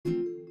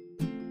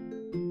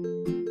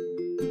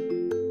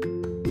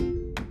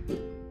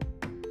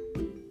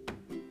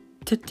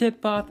To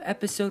tip off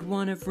episode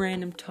 1 of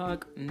Random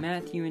Talk,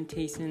 Matthew and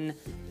Tayson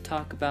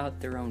talk about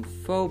their own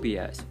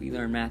phobias. We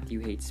learn Matthew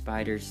hates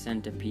spiders,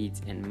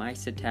 centipedes, and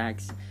mice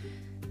attacks.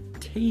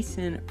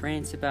 Tayson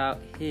rants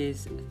about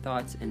his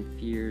thoughts and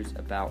fears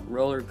about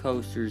roller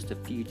coasters, the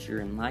future,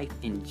 and life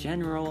in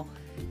general.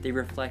 They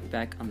reflect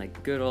back on the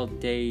good old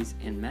days,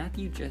 and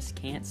Matthew just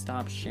can't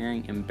stop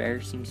sharing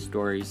embarrassing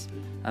stories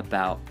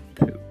about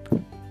poop.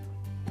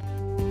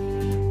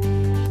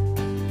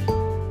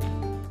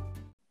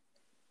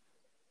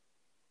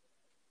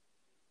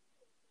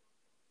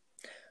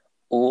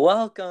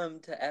 Welcome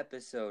to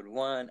episode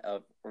 1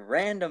 of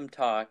Random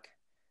Talk,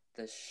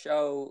 the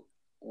show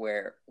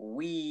where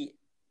we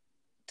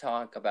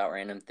talk about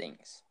random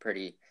things.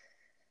 Pretty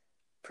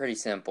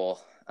simple.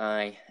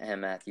 I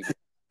am Matthew.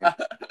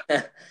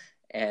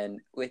 And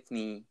with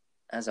me,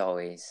 as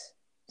always,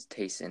 is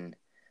Tayson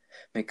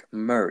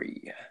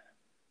McMurray.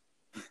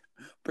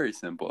 Pretty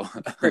simple.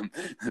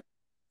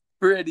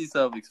 Pretty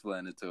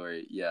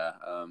self-explanatory. Yeah.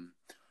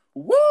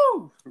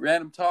 Woo!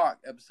 Random Talk,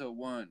 episode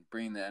 1.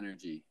 Bring the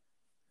energy.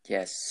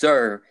 Yes,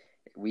 sir.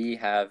 We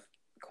have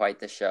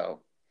quite the show.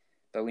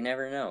 But we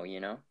never know,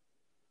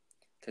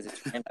 because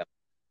it's random.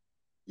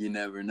 You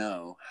never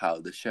know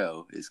how the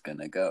show is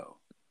gonna go.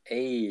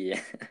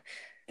 Hey.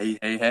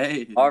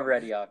 Hey.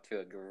 Already off to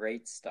a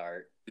great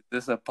start. Is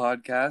this a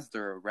podcast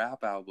or a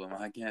rap album?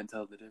 I can't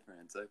tell the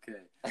difference.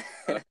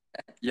 Okay.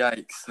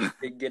 Yikes.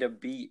 They get a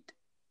beat.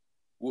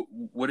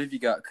 What have you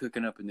got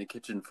cooking up in the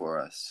kitchen for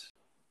us?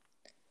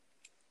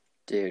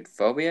 Dude,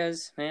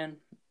 phobias, man.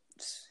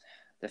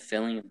 The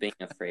feeling of being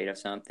afraid of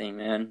something,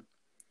 man.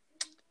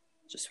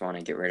 Just want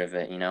to get rid of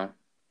it,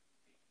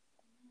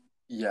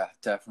 Yeah,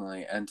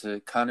 definitely. And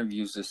to kind of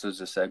use this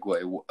as a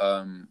segue,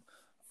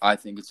 I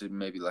think it's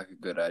maybe like a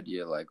good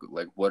idea. Like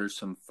what are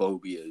some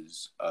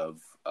phobias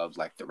of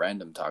like the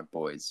Random Talk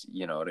boys?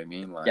 You know what I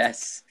mean? Like,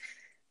 yes.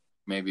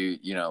 Maybe,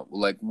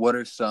 like what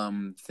are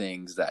some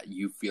things that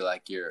you feel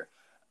like you're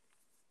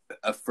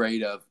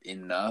afraid of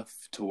enough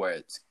to where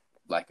it's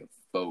like a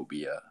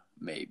phobia,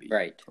 maybe.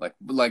 Right. Like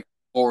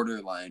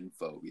borderline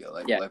phobia.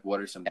 Like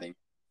what are some things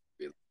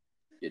that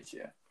get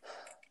you?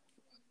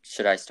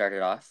 Should I start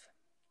it off?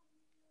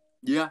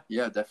 Yeah,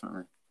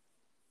 definitely.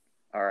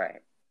 All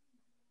right.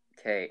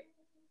 Okay.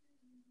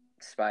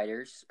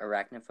 Spiders,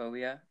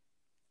 arachnophobia.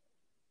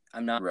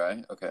 I'm not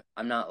right. Okay.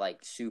 I'm not like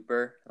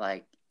super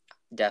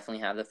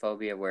definitely have the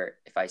phobia where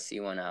if I see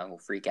one I will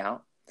freak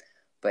out.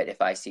 But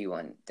if I see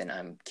one, then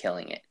I'm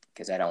killing it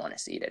because I don't want to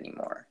see it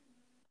anymore.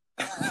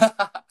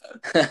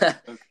 Okay.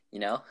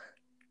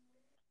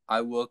 I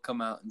will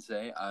come out and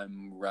say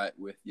I'm right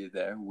with you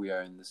there. We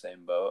are in the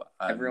same boat.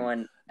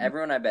 Everyone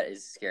I bet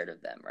is scared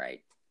of them,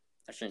 right?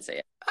 I shouldn't say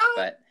it,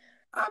 but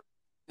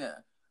yeah.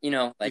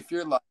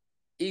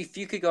 if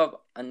you could go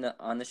up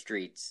on the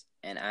streets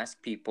and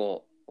ask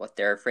people what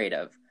they're afraid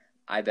of,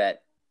 I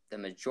bet the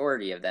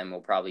majority of them will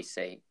probably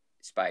say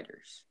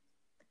spiders.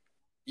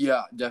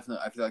 Yeah,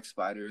 definitely. I feel like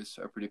spiders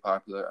are pretty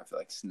popular. I feel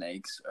like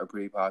snakes are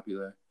pretty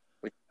popular.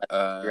 Would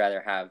you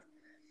rather have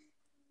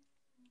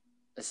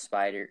a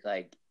spider,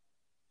 like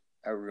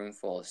a room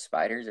full of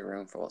spiders, or a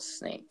room full of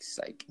snakes?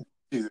 Like,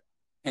 dude,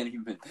 I can't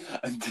even.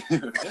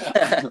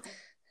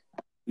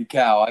 Dude,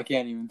 cow, I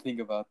can't even think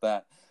about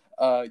that.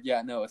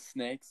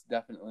 Snakes,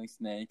 definitely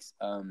snakes.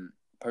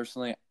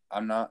 Personally,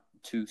 I'm not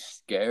too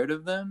scared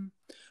of them.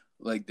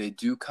 Like, they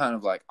do kind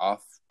of like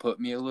off-put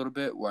me a little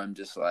bit, where I'm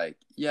just like,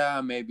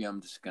 yeah, maybe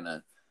I'm just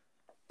gonna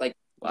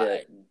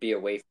be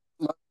away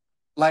from.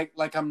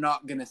 Like I'm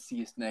not gonna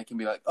see a snake and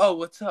be like, oh,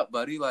 what's up,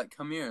 buddy? Like,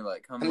 come here,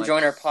 like come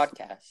join our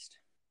podcast.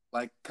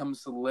 Like, come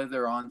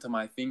slither onto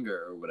my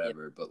finger or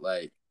whatever. Yep. But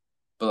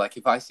like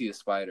if I see a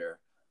spider,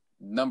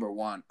 number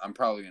one, I'm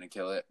probably gonna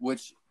kill it.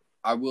 Which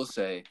I will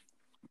say,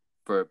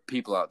 for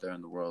people out there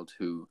in the world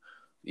who,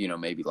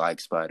 maybe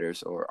like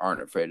spiders or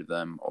aren't afraid of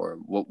them or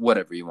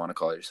whatever you want to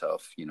call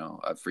yourself,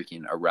 a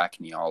freaking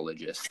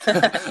arachnologist.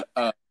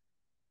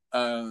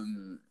 I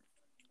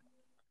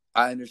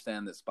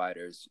understand that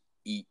spiders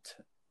eat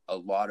a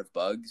lot of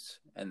bugs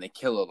and they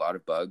kill a lot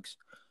of bugs,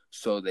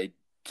 so they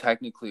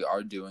technically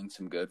are doing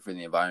some good for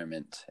the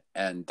environment,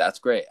 and that's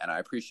great, and I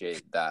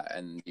appreciate that,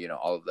 and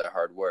all of their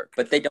hard work.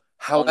 But they don't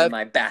fall in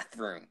my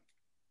bathroom.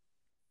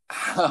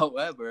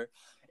 However,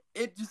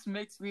 it just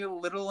makes me a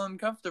little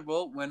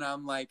uncomfortable when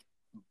I'm like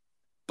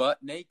butt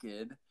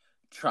naked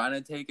trying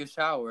to take a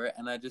shower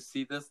and I just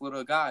see this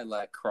little guy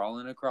like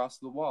crawling across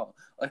the wall.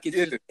 Like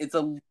it's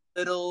a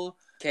little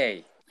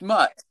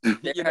much.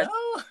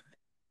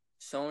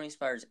 So many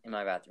spiders in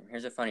my bathroom.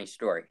 Here's a funny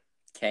story.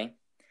 Okay.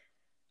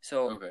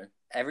 So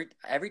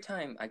every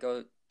time I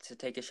go to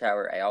take a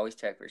shower, I always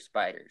check for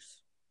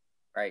spiders.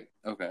 Right?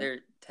 Okay. There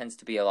tends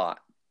to be a lot.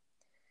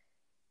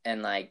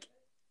 And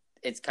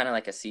it's kind of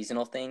like a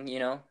seasonal thing,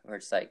 where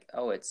it's like,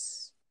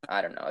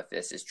 I don't know if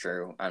this is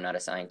true. I'm not a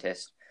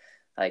scientist.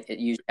 Like, it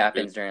usually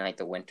happens during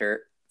the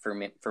winter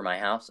for my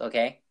house.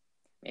 Okay.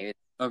 Maybe.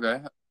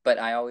 Okay. But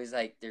I always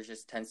there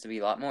just tends to be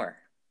a lot more,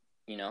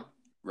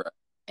 Right.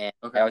 And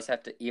I always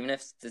have to, even if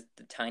it's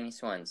the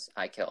tiniest ones,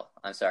 I kill.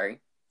 I'm sorry.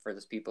 for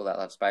those people that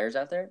love spiders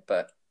out there,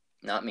 but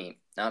not me,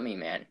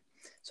 man.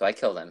 So I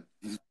killed him.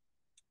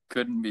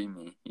 Couldn't be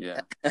me.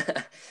 Yeah.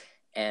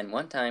 And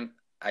one time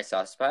I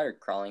saw a spider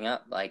crawling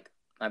up like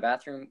my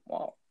bathroom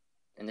wall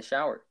in the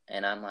shower,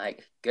 and I'm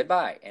like,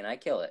 goodbye, and I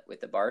kill it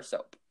with a bar of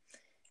soap.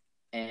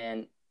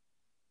 And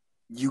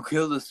you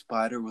killed a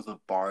spider with a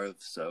bar of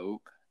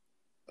soap?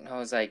 I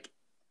was like,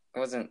 it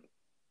wasn't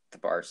the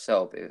bar of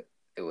soap, it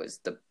was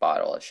the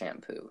bottle of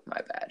shampoo.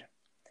 My bad.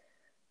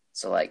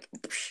 So like,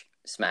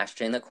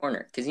 smashed it in the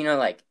corner, because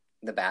like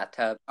the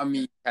bathtub, I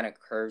mean, kind of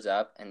curves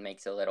up and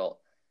makes a little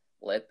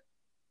lip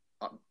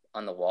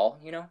on the wall,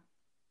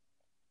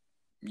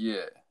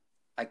 Yeah.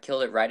 I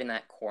killed it right in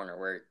that corner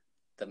where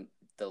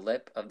the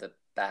lip of the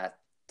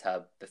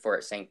bathtub before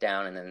it sank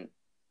down, and then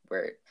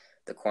where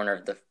the corner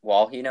of the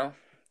wall,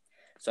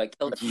 So I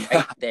killed it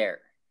right there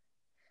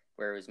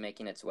where it was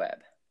making its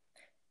web.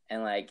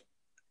 And like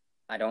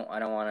I don't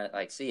want to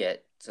like see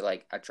it, so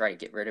like I try to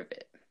get rid of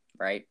it,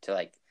 right?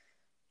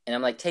 And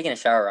I'm like taking a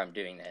shower while I'm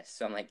doing this.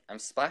 So I'm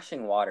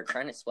splashing water,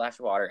 trying to splash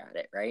water at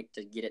it, right?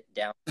 To get it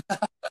down.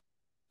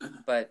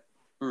 But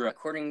right.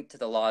 According to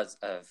the laws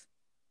of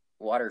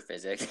water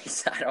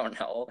physics, I don't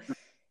know,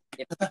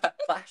 if you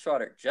splash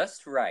water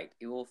just right,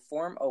 it will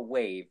form a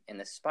wave, and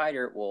the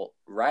spider will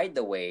ride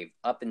the wave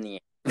up in the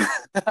air.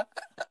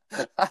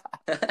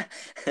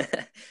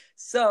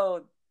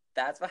 So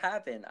that's what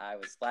happened. I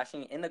was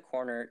splashing in the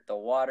corner. The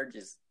water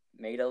just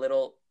made a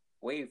little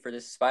wave for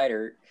this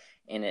spider,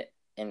 and it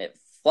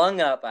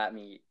flung up at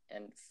me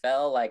and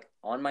fell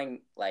on my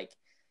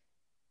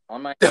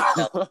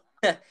belly.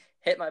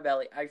 Hit my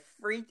belly. I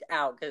freaked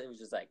out because it was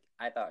just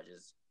I thought it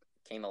just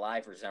came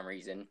alive for some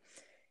reason.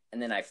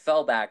 And then I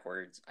fell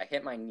backwards. I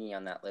hit my knee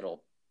on that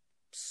little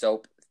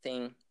soap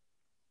thing,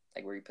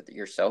 like where you put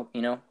your soap,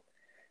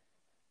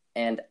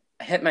 And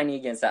I hit my knee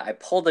against that. I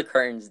pulled the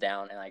curtains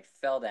down and I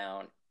fell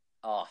down.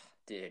 Oh,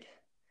 dude.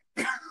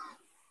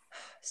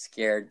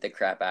 Scared the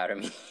crap out of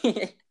me.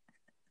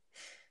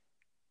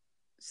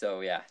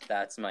 So, yeah,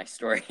 that's my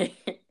story.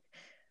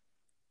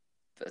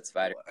 But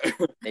spider,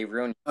 they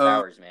ruined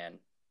flowers, man.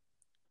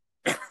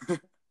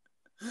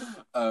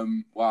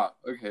 Wow.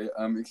 Okay.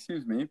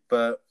 Excuse me,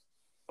 but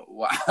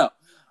wow.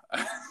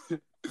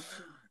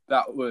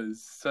 That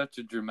was such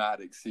a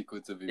dramatic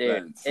sequence of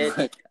events.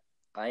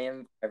 I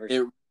am ever.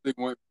 It really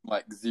went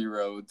from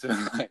 0 to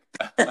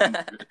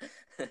 100.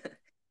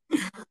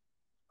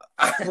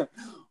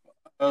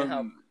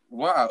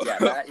 Wow. Yeah,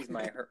 that is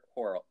my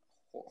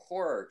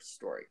horror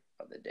story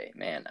of the day.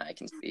 Man, I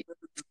can speak.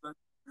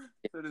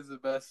 That is the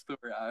best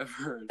story I've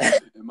heard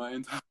in my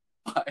entire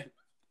life.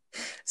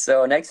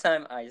 So next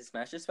time I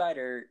smash a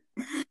spider,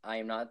 I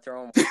am not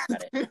throwing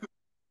at it,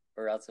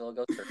 or else it'll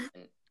go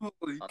surfing.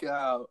 Holy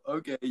cow!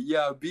 Okay,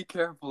 yeah, be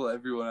careful,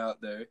 everyone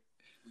out there.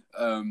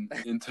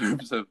 In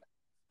terms of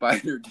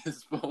spider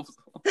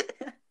disposal.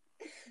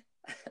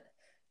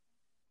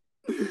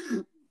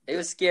 It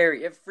was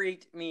scary. It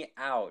freaked me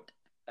out.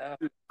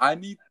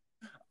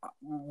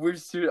 We're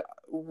serious.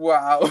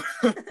 Wow.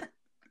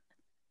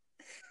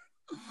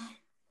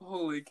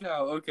 Holy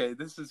cow. Okay,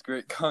 this is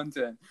great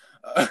content.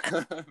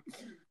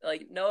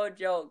 No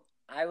joke.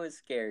 I was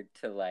scared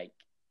to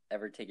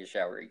ever take a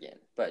shower again,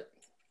 but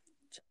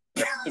it's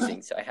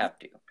amazing, so I have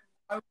to.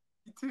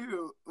 Me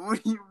too.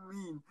 What do you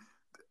mean?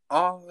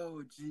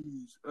 Oh,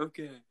 jeez.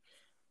 Okay.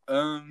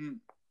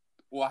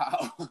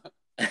 Wow.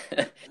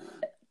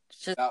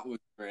 That was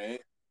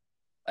great.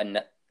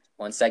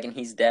 1 second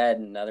he's dead,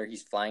 another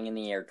he's flying in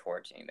the air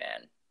towards me,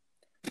 man.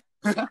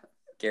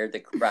 Scared the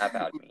crap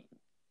out of me.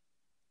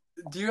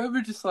 Do you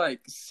ever just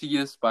see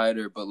a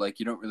spider, but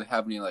you don't really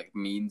have any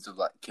means of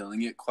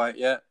killing it quite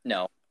yet?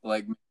 No.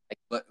 Every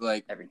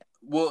time.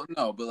 Well,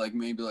 no, but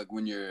maybe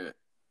when you're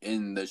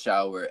in the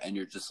shower and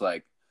you're just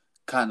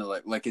kind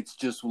of it's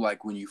just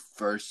when you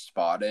first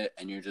spot it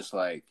and you're just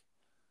you're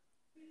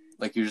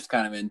just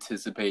kind of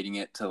anticipating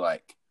it to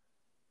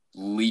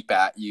leap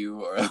at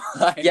you, or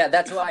yeah,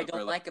 that's what I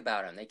don't like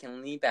about them. They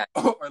can leap at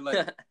you.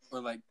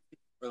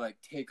 or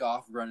take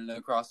off running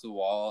across the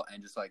wall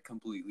and just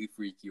completely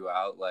freak you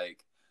out.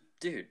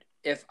 Dude,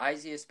 if I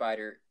see a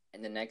spider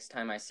and the next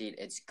time I see it,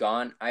 it's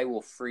gone, I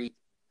will freak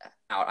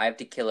out. I have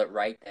to kill it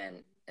right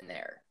then and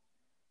there.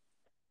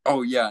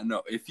 Oh yeah,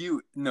 no. If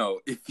you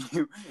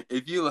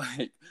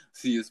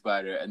see a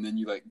spider and then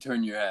you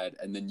turn your head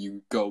and then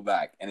you go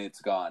back and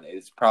it's gone,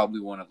 it's probably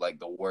one of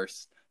the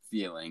worst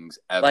feelings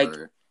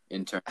ever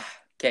in terms.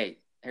 Okay,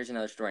 here's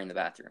another story in the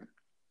bathroom.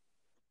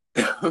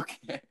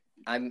 Okay.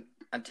 I'm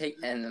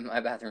and my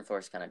bathroom floor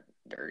is kind of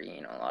dirty,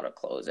 a lot of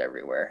clothes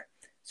everywhere.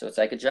 So it's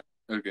like a job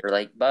for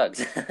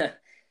bugs.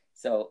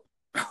 So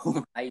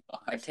I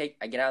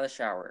get out of the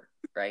shower,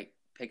 right?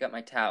 Pick up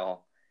my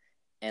towel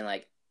and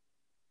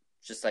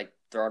just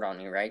throw it on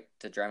me, right?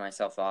 To dry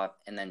myself off,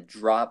 and then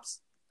drops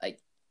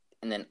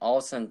and then all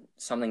of a sudden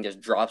something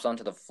just drops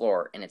onto the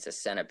floor and it's a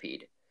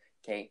centipede.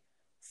 Okay?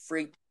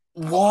 Freaked.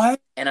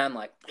 What? And I'm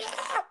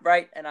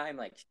right? And I'm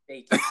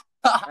shaking.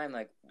 I'm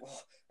whoa.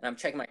 And I'm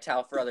checking my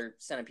towel for other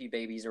centipede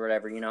babies or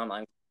whatever,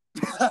 I'm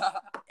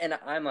and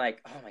I'm oh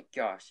my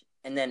gosh.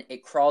 and then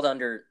it crawled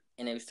under,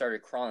 and it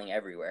started crawling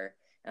everywhere.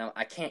 And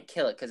I can't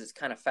kill it because it's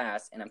kind of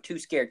fast, and I'm too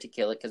scared to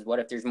kill it because what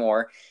if there's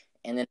more?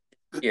 And then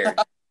it disappeared.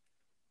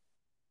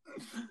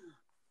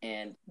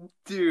 And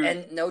Dude,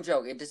 and no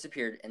joke, it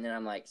disappeared. And then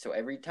I'm like, so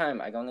every time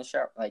I go in the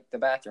shower, like the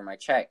bathroom, I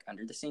check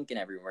under the sink and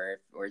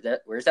everywhere. Where's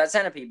that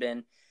centipede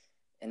been?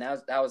 And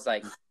that was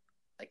like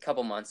a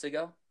couple months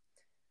ago.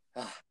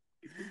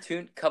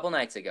 Couple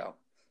nights ago.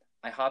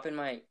 I hop in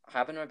my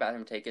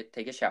bathroom, take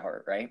a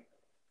shower, right?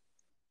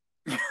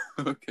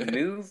 okay.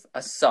 Move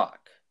a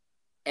sock,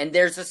 and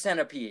there's a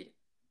centipede.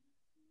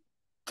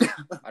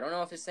 I don't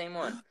know if it's the same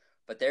one,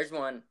 but there's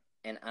one,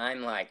 and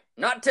I'm like,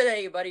 not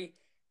today, buddy.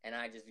 And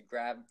I just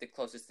grab the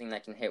closest thing I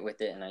can hit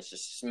with it, and I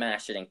just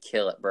smash it and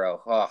kill it, bro.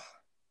 Oh,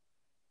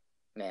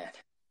 man.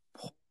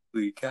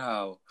 Holy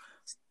cow.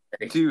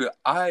 Dude,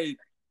 I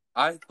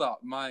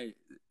thought my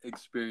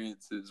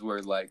experiences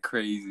were like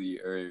crazy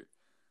or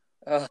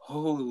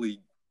holy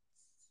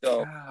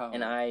cow.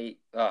 And I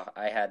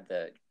had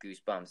the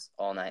goosebumps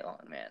all night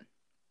long, man.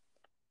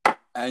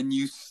 And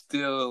you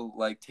still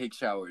like take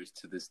showers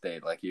to this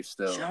day, like you're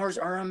still showers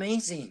are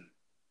amazing.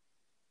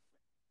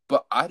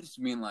 But I just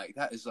mean like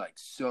that is like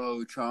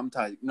so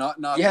traumatizing. Not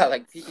yeah,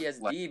 like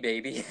PTSD, like,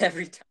 baby,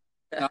 every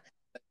time.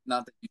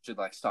 Not that you should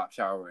like stop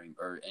showering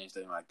or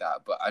anything like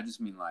that, but I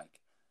just mean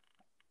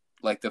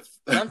like the.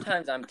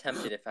 Sometimes I'm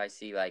tempted if I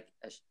see like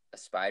a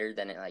spider,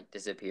 then it like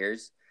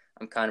disappears.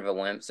 I'm kind of a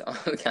wimp, so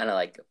I'm kind of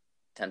like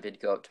tempted to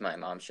go up to my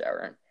mom's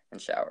shower and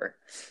shower.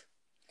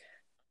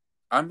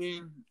 I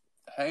mean,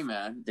 hey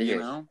man, you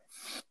know,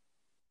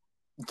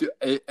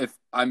 if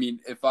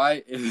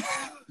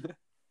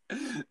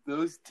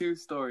those two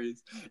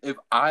stories, if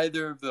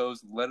either of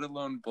those, let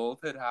alone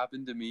both, had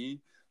happened to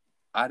me,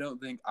 I don't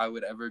think I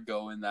would ever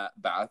go in that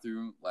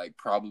bathroom, like,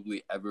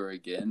 probably ever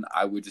again.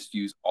 I would just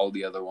use all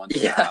the other ones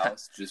in the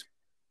house. Just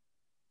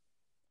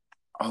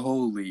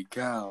holy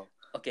cow.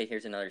 Okay,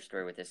 here's another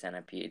story with the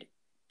centipede.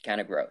 Kind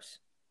of gross.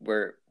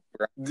 We're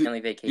on family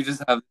vacation. You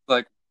just have,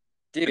 like,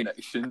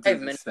 connection to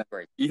the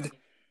centipede.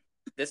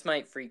 This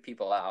might freak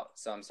people out,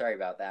 so I'm sorry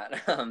about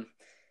that.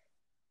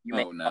 You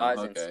may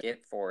pause and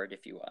skip forward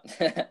if you want.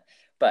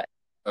 But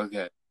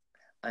okay,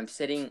 I'm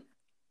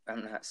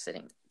not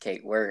sitting.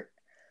 Okay, we're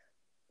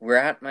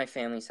at my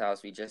family's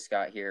house. We just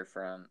got here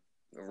from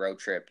a road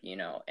trip, you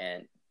know,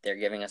 and they're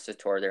giving us a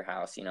tour of their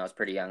house. You know, I was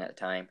pretty young at the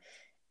time,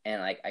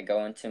 and like I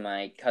go into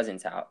my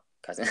cousin's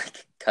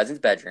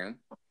bedroom,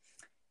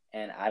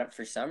 and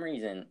for some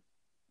reason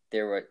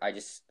I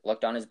just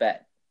looked on his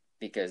bed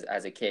because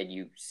as a kid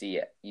you see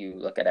it, you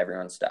look at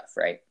everyone's stuff,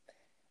 right?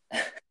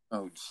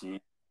 Oh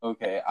gee.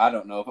 Okay, I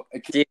don't know.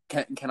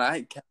 Can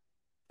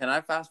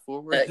I fast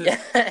forward?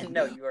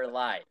 No, you are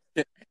live.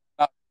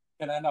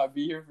 Can I not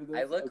be here for this?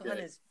 I look on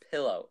his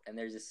pillow, and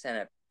there's a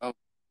centipede. Oh,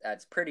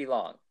 that's pretty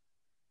long,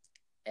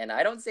 and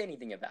I don't say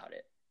anything about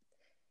it,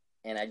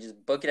 and I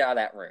just book it out of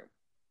that room.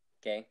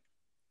 Okay,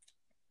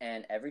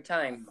 and every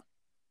time,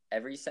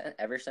 ever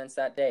since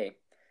that day,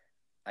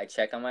 I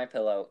check on my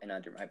pillow and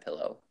under my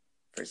pillow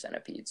for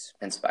centipedes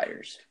and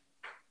spiders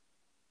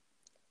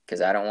because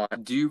I don't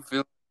want. Do you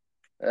feel?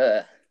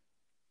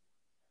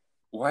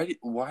 Why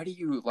do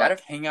you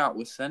hang out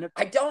with centipedes?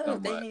 I don't. So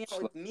they hang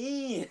out with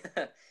me.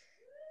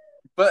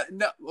 But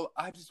no,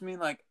 I just mean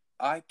like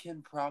I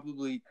can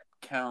probably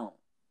count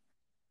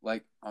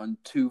like on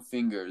 2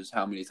 fingers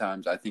how many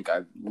times I think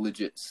I've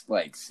legit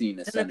like seen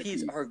a centipede.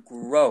 Centipedes are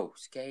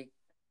gross, okay?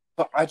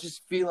 But I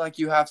just feel like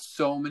you have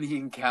so many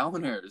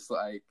encounters,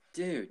 like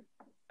dude,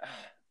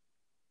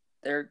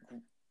 they're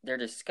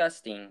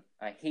disgusting.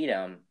 I hate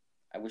them.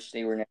 I wish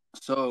they were.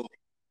 So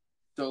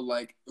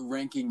like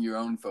ranking your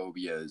own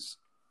phobias,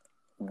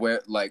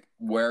 where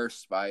are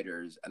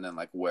spiders and then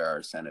like where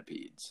are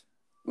centipedes?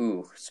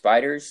 Ooh,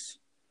 spiders,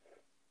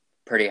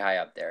 pretty high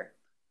up there.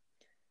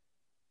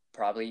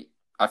 Probably.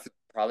 I feel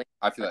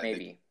like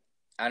maybe.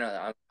 I don't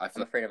know.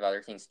 I'm afraid of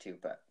other things too,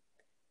 but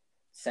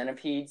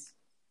centipedes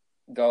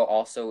go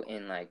also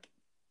in like,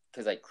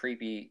 because like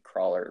creepy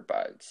crawler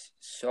bugs,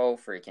 so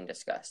freaking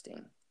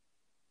disgusting.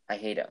 I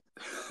hate them.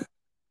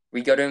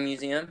 We go to a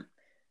museum.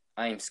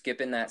 I am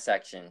skipping that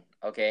section.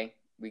 Okay,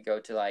 we go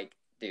to like,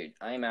 dude,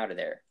 I am out of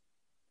there.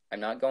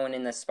 I'm not going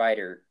in the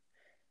spider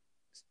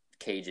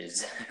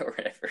cages or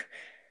whatever.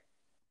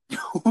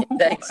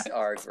 Insects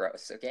are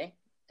gross, okay?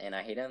 And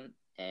I hate them.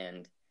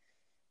 And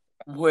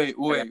wait,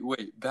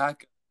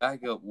 back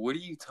up. What are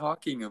you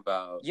talking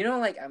about? You know,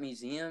 like at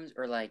museums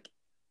or like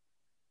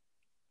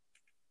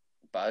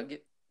bug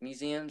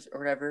museums or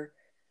whatever,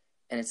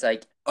 and it's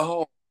like,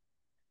 oh,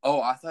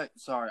 I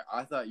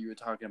thought you were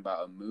talking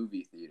about a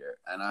movie theater,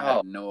 and I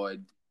had no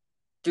idea.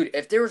 Dude,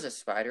 if there was a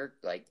spider,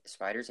 like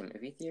spiders in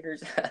movie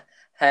theaters,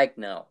 heck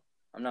no,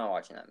 I'm not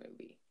watching that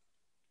movie.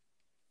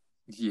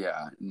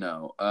 Yeah,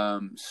 no.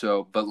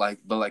 But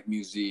like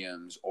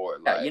museums or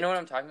like, yeah, you know what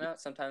I'm talking about?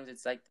 Sometimes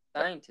it's like the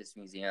scientist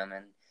museum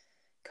and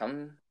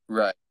come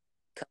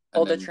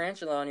hold a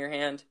tarantula on your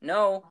hand.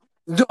 No,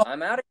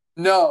 I'm out of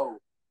No,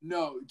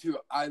 dude,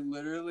 I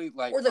literally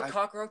like. Or the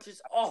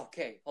cockroaches. Oh,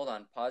 okay, hold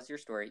on. Pause your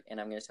story,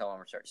 and I'm gonna tell one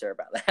more story. Sorry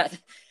about that.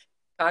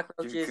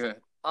 Cockroaches, good.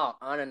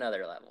 on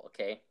another level,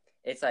 okay?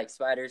 It's like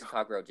spiders,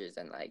 cockroaches,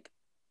 and like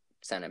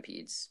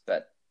centipedes,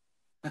 but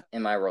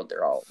in my world,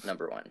 they're all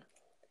number one.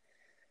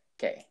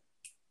 Okay.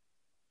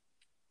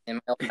 In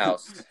my old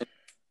house,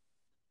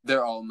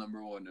 They're all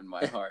number one in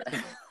my heart.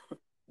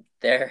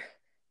 there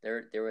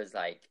was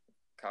like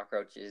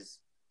cockroaches.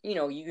 You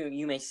know,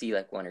 you may see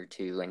like one or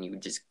two, and you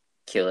would just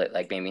kill it,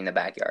 like maybe in the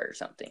backyard or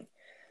something.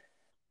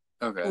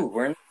 Okay. Ooh,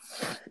 we're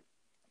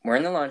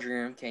in the laundry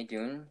room, okay,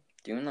 doing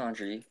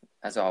laundry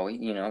as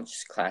always. You know,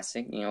 just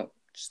classic. You know,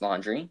 just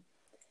laundry,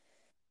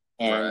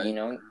 and Right. you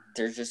know,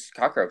 there's just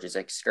cockroaches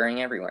like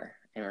scurrying everywhere,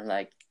 and we're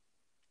like,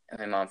 and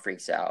my mom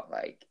freaks out,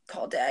 like,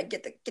 call dad,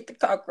 get the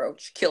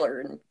cockroach killer,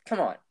 and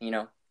come on, you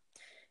know.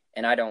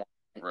 And I don't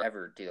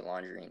ever do the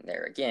laundry in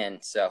there again,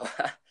 so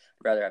I'd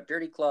rather have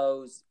dirty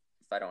clothes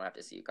if I don't have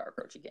to see a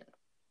cockroach again.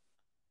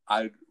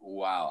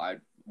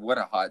 What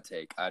a hot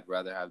take. I'd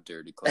rather have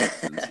dirty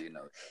clothes than see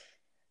another.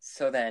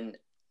 So then,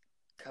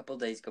 a couple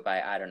days go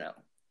by. I don't know.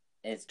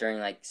 It's during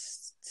like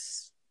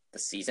the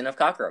season of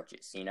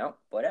cockroaches, you know,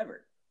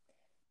 whatever.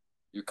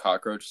 Your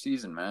cockroach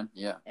season, man.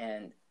 Yeah.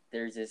 And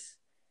there's this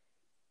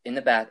in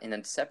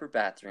a separate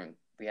bathroom.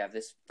 We have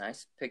this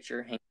nice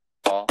picture hanging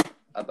on the wall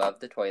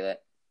above the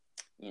toilet,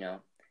 you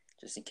know,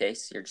 just in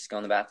case you're just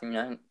going to the bathroom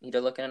and you need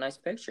to look at a nice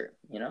picture,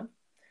 you know.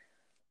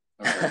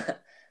 Okay.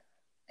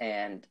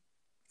 And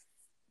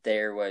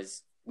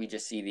we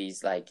just see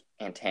these like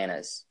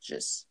antennas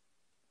just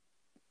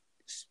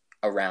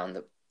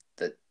around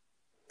the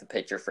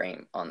picture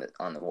frame on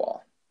the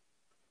wall,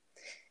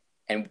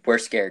 and we're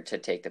scared to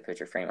take the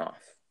picture frame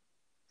off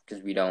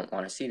because we don't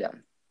want to see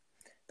them,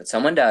 but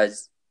someone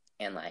does,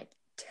 and like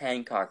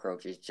 10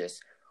 cockroaches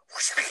just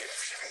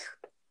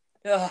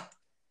never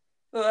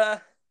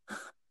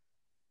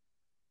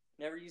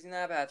using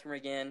that bathroom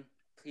again.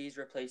 Please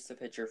replace the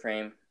picture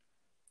frame.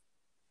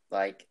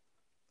 Like,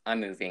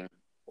 I'm moving.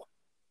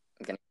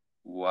 I'm gonna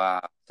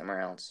somewhere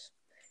else.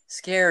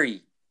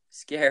 Scary.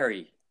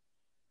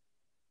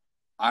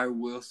 I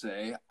will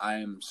say I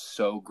am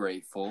so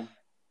grateful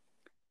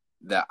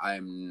that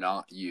I'm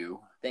not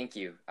you. Thank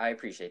you. I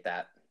appreciate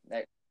that.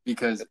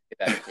 Because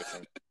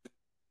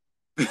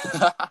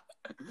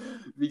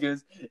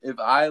because if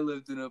I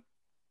lived in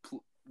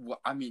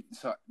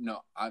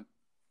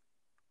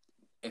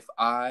if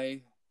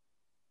I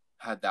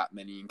had that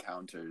many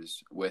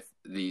encounters with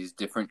these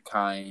different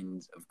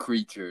kinds of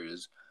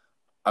creatures,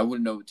 I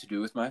wouldn't know what to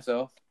do with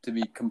myself, to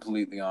be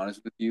completely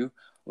honest with you.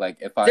 Like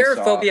if I there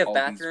saw a phobia of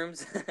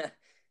bathrooms?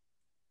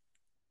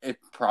 It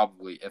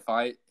probably if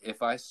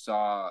I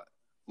saw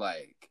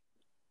like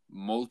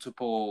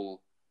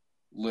multiple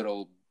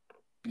little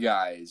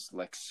guys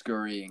like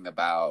scurrying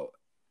about,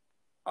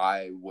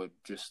 I would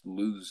just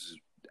lose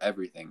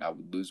everything. I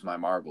would lose my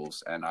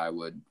marbles and I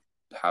would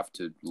have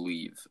to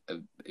leave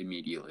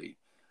immediately.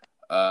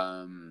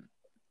 So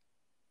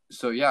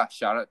yeah,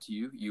 shout out to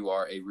you. You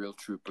are a real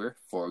trooper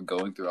for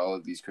going through all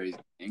of these crazy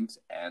things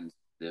and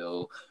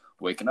still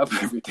waking up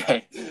every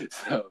day.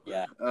 So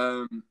yeah.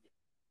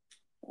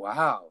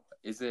 Wow.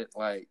 Is it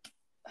like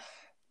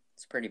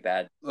it's pretty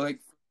bad.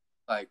 Like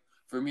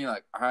for me,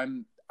 like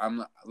I'm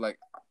like,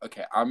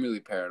 okay, I'm really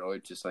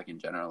paranoid just like in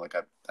general. Like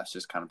that's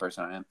just kind of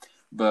person I am.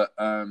 But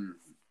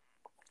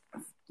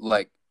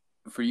like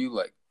for you,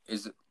 like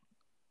is it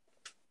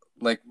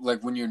like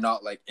when you're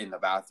not like in the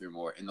bathroom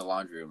or in the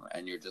laundry room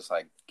and you're just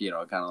like, you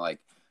know, kind of like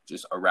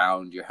just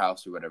around your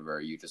house or whatever,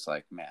 are you just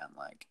like, man,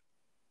 like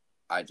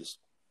I just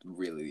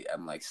really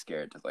am like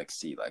scared to like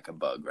see like a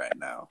bug right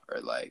now, or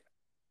like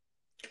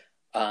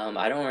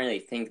I don't really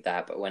think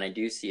that, but when I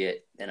do see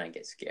it, then I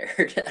get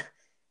scared.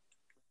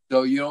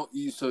 So you don't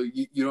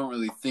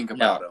really think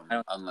about them. I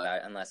don't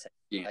unless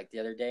like the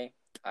other day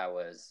I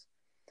was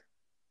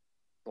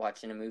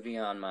watching a movie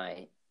in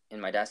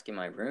my desk in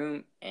my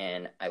room,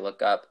 and I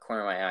look up,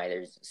 corner of my eye,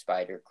 there's a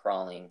spider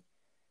crawling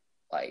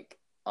like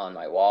on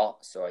my wall.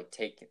 So I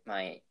take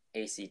my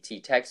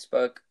ACT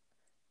textbook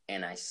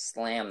and I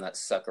slam that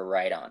sucker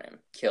right on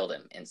him, killed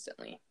him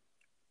instantly.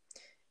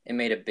 It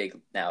made a big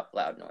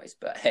loud noise,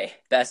 but hey,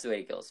 that's the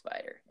way to kill a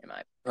spider, in my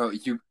opinion. Bro,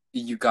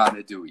 you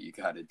gotta do what you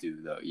gotta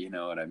do, though. You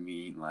know what I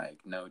mean? Like,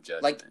 no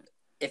judgment. Like,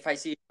 if I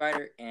see a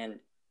spider and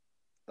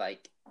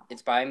like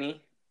it's by me,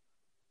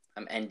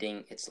 I'm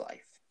ending its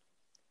life.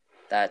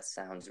 That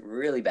sounds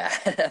really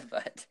bad,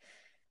 but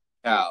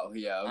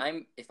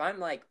if I'm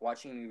like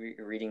watching a movie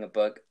or reading a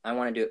book, I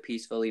want to do it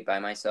peacefully by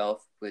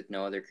myself with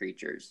no other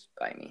creatures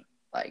by me.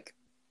 Like,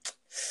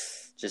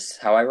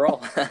 just how I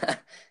roll.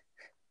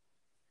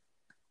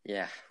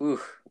 Yeah.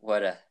 Whew,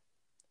 what a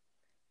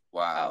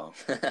wow.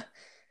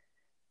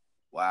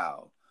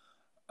 Wow.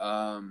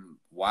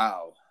 Wow.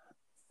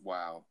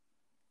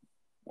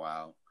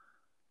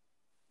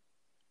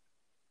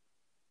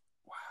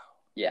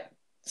 Yeah.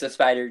 So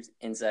spiders,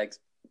 insects,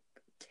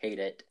 hate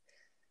it.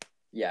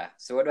 Yeah.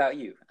 So what about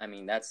you? I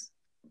mean, that's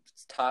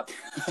top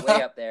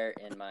way up there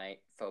in my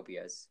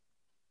phobias.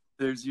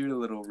 There's your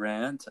little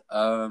rant.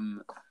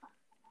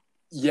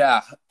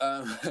 Yeah.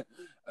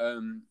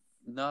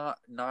 not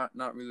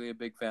really a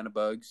big fan of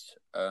bugs,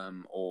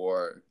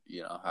 or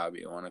however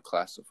you want to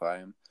classify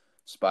them.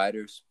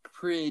 Spiders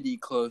pretty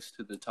close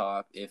to the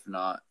top, if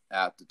not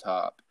at the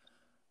top.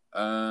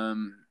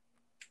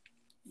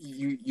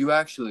 You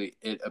actually,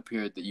 it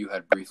appeared that you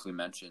had briefly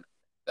mentioned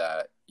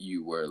that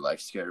you were like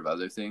scared of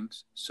other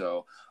things.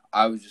 So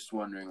I was just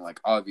wondering, like,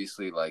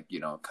 obviously, like,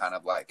 kind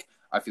of like,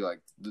 I feel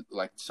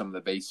like some of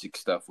the basic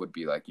stuff would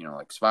be like,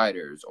 like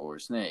spiders or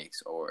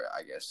snakes or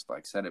I guess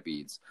like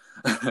centipedes.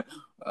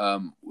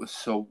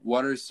 So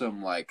what are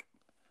some like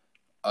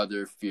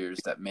other fears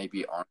that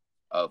maybe aren't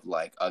of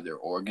like other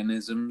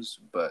organisms,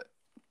 but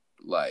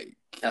like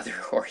Other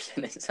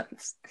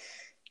organisms.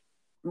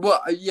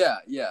 well, yeah,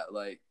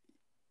 like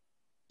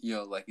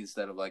like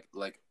instead of like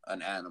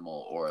an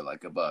animal or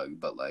like a bug,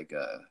 but like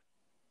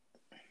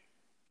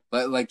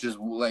just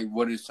like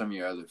what are some of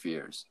your other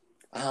fears?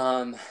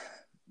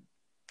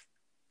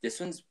 This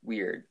one's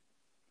weird.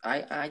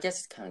 I guess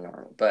it's kind of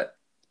normal, but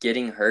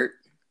getting hurt,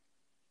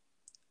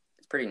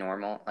 it's pretty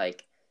normal.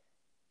 Like,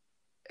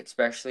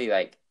 especially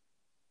like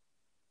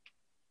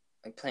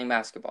playing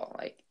basketball,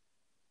 like,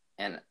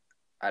 and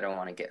I don't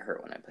want to get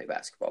hurt when I play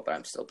basketball, but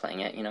I'm still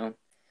playing it,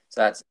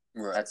 So that's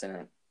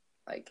an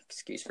like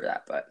excuse for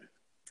that, but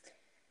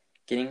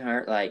getting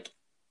hurt, like,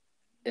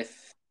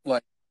 if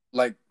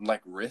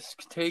like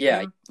risk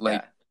taking,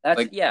 that's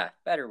like,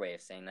 better way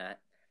of saying that.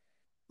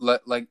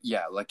 Like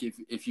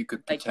if you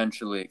could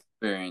potentially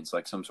experience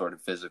like some sort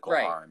of physical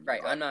harm,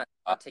 right? I'm not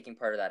taking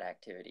part of that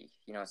activity.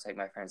 It's like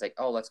my friends like,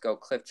 oh, let's go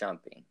cliff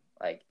jumping.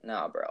 Like,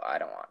 no, bro, I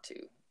don't want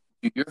to.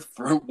 Do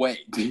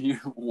you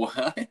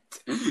what?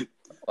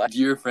 Do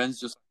your friends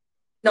just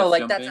no,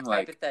 like jumping? That's a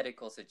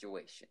hypothetical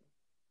situation.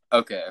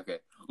 Okay,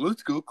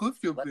 let's go cliff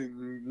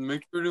jumping.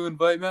 Make sure to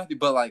invite Matthew.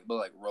 But like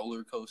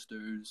roller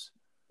coasters.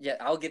 Yeah,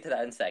 I'll get to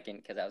that in a second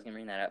because I was gonna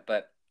bring that up.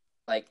 But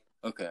like,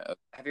 okay.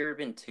 Have you ever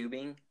been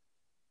tubing?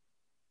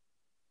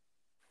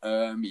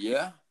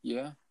 Yeah.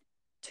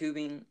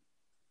 Tubing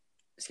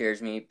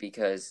scares me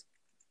because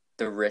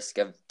the risk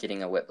of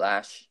getting a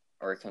whiplash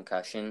or a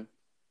concussion.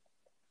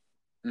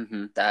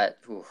 Mm-hmm. That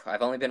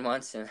I've only been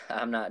once, and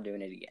I'm not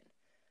doing it again.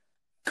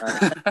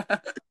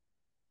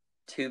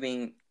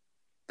 Tubing,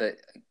 but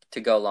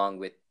to go along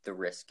with the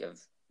risk of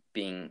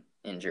being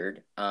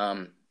injured.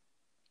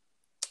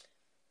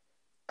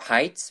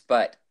 Heights,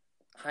 but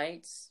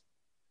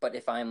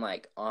if I'm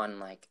like on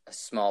like a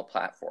small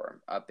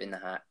platform up in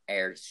the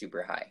air,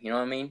 super high, you know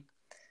what I mean?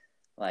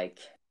 Like,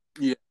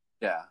 yeah.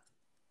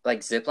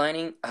 Like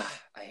ziplining, I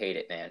hate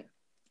it, man.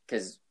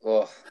 Because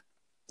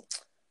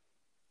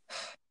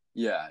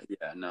yeah,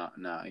 no,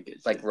 I get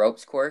you. Like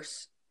ropes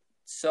course,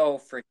 so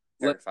freaking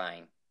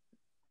terrifying.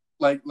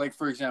 Like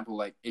for example,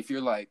 like if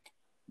you're like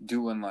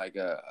doing like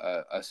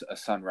a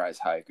sunrise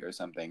hike or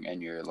something,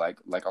 and you're like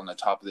on the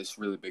top of this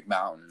really big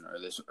mountain or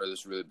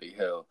this really big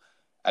hill,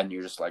 and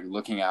you're just like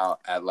looking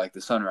out at like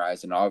the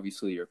sunrise, and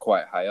obviously you're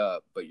quite high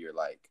up, but you're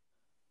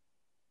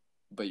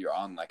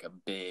on like a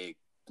big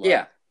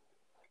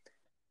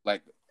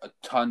like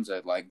tons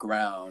of like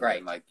ground, right?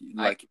 And like you're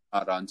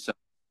not on some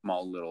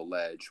small little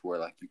ledge where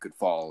like you could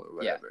fall or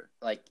whatever.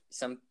 Yeah. Like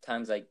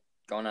sometimes like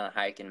going on a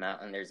hike in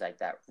mountain, there's like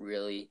that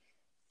really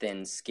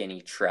thin, skinny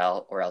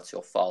trail, or else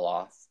you'll fall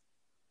off.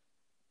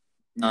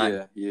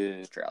 Yeah.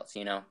 Trails,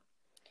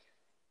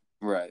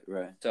 Right.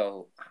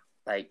 So,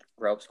 like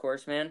ropes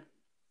course, man.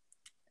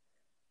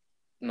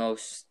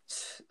 Most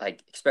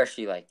like,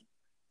 especially like,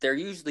 they're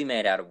usually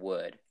made out of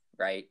wood,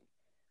 right?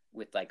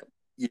 With like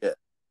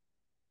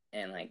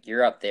and like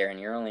you're up there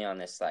and you're only on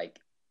this like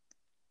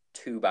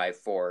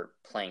 2x4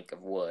 plank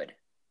of wood,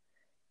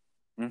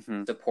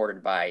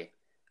 supported by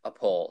a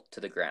pole to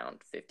the ground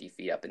 50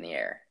 feet up in the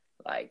air.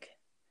 Like,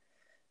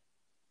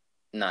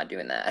 not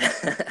doing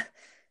that.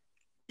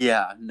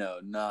 Yeah, no,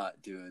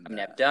 not doing that. I mean,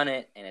 I've done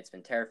it and it's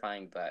been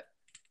terrifying, but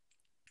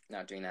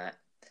not doing that.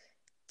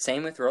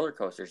 Same with roller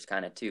coasters,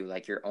 kind of too.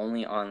 Like, you're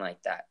only on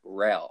like that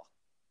rail.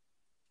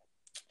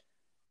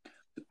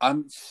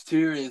 I'm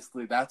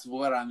seriously, that's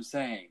what I'm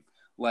saying.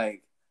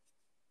 Like,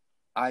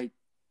 I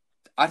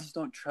just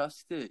don't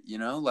trust it,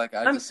 Like,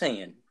 I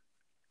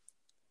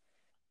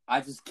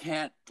just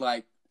can't,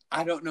 like,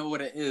 I don't know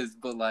what it is,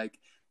 but like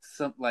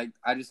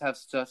I just have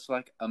such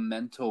like a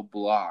mental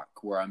block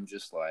where I'm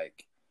just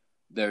like,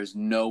 there's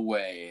no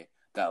way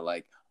that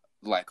like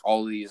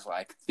all these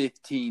like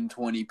 15,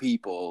 20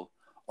 people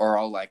are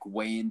all like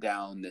weighing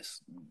down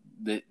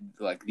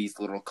like these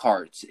little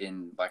carts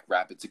in like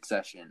rapid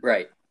succession,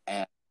 right?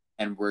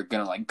 And we're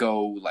gonna like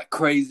go like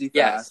crazy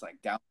fast,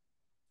 like down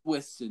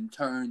twists and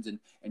turns and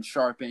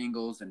sharp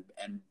angles and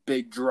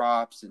big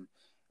drops, and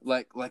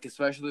like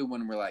especially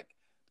when we're like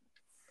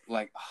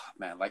oh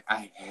man, like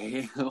I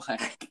hate I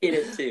hate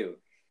it too.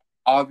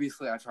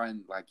 Obviously I try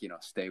and like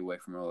stay away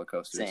from roller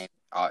coasters. Same.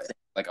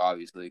 Like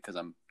obviously because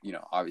I'm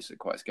obviously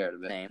quite scared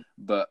of it. Same.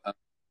 But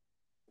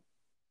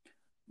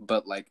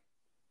like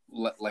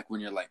when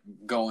you're like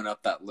going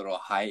up that little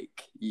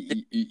hike,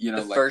 the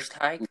like first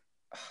hike,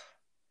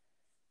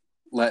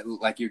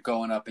 like you're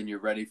going up and you're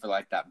ready for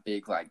like that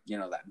big like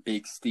that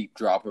big steep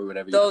drop or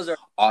whatever. Those are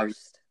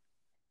first.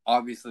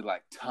 obviously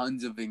like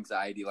tons of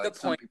anxiety. The Like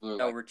some point people are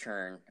no like,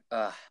 return.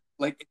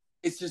 like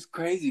it's just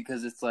crazy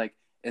because it's like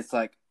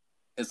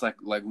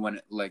when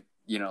it, like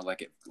you know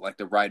like it like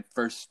the ride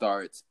first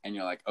starts and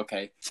you're like,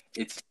 okay,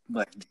 it's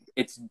like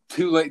it's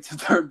too late to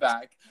turn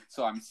back,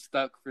 so I'm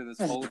stuck for this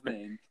whole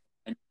thing,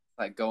 and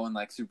like going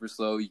like super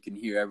slow, you can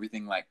hear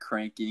everything like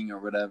cranking or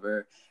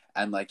whatever,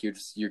 and like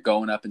you're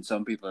going up, and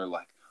some people are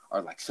like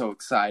so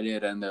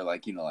excited, and they're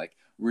like, you know, like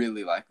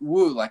really like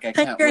woo, like I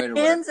Put can't your wait or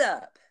whatever. hands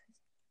up.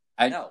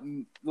 I No.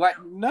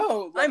 like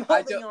no, like I'm I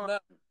holding don't on. know.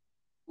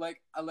 I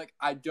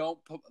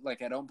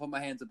don't put my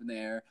hands up in the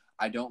air.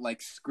 I don't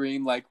like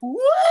scream like woo,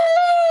 woo.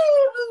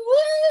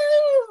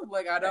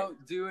 Like I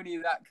don't do any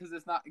of that because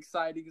it's not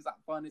exciting. It's not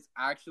fun. It's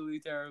actually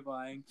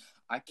terrifying.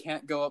 I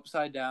can't go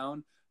upside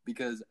down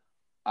because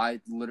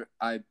I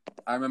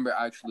remember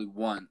actually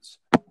once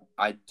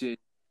I did.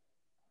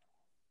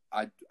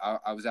 I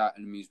was at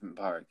an amusement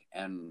park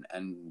and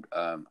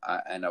I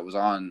was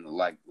on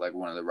like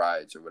one of the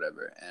rides or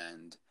whatever,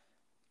 and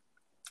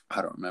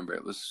I don't remember.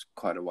 It was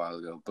quite a while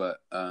ago, but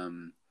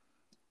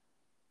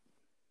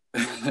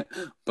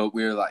but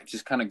we were like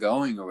just kind of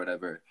going or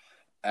whatever,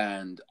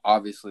 and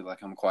obviously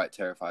like I'm quite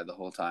terrified the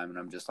whole time, and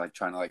I'm just like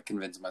trying to like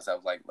convince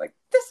myself like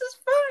this is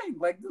fine,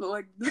 like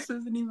this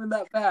isn't even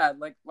that bad,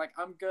 like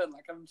I'm good,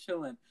 like I'm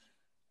chilling,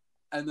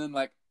 and then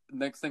like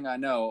next thing I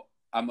know,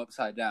 I'm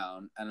upside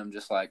down, and I'm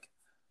just like,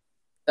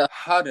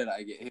 how did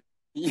I get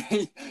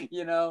here?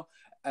 You know,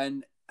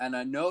 and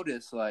I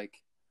noticed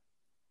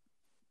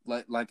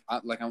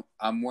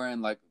I'm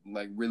wearing like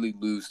really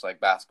loose like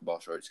basketball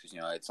shorts because you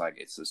know it's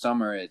the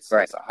summer, it's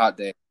a hot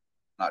day.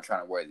 I'm not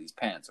trying to wear these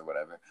pants or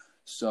whatever.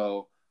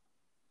 So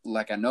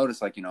like I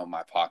noticed like, you know,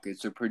 my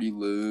pockets are pretty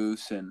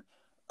loose, and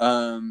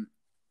I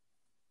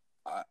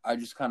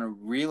just kind of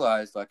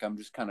realized like I'm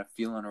just kind of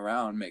feeling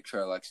around, make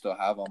sure I like still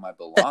have all my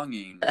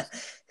belongings,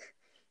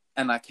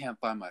 and I can't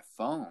find my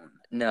phone.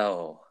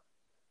 No.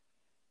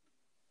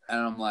 And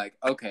I'm like,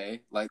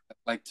 okay, like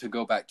to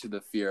go back to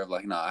the fear of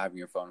like not having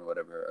your phone or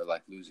whatever, or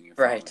like losing your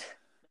phone. Right.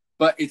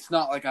 But it's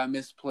not like I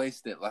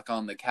misplaced it like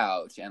on the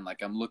couch and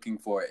like I'm looking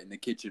for it in the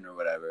kitchen or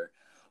whatever.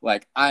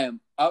 Like I am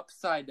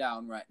upside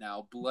down right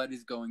now. Blood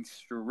is going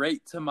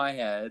straight to my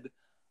head.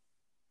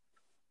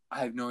 I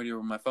have no idea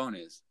where my phone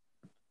is.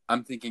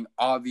 I'm thinking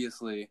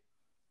obviously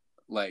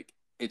like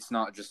it's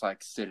not just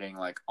like sitting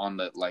like on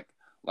the like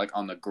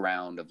on the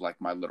ground of like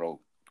my little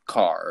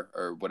car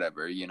or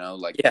whatever, you know,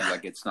 like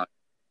it's not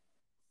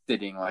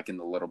sitting like in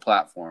the little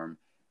platform.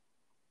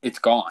 It's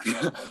gone.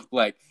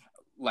 like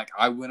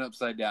I went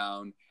upside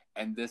down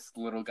and this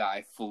little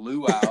guy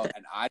flew out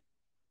and I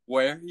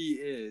where he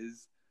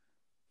is.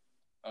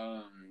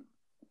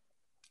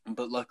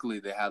 But luckily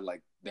they had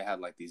like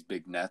these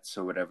big nets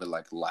or whatever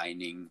like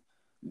lining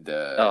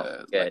the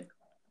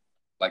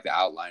like the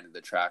outline of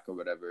the track or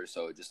whatever,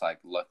 so it just like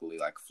luckily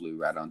like flew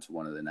right onto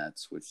one of the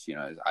nets, which, you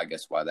know, is I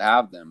guess why they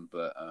have them.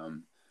 But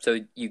so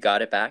you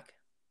got it back?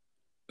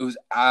 it was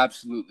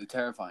absolutely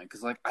terrifying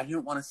because like I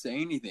didn't want to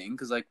say anything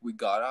because like we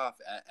got off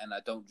and I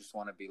don't just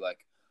want to be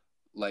like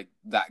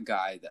that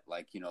guy that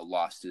like, you know,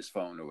 lost his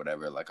phone or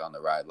whatever like on the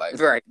ride, like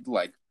right,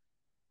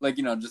 like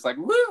you know, just like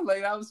woo,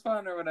 like that was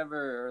fun or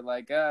whatever, or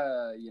like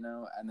you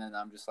know, and then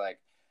I'm just like,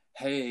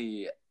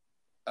 hey,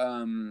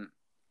 I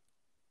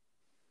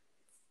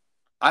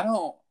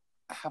don't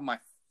have my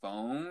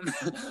phone.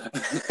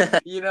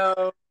 You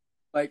know,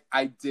 like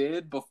I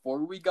did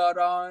before we got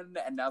on,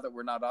 and now that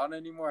we're not on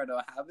anymore, I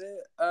don't have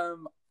it. I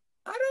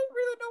don't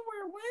really know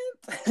where it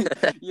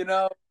went. You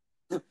know,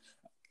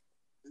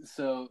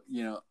 so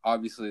you know,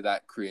 obviously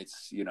that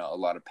creates, you know, a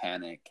lot of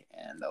panic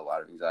and a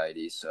lot of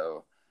anxiety.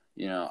 So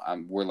you know,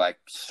 we're like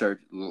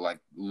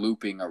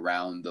looping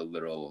around the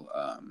little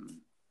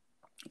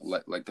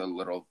like the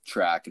little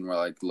track, and we're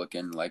like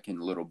looking like in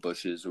little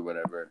bushes or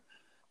whatever.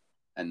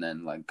 And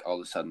then like all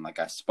of a sudden like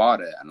I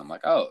spot it and I'm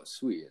like, oh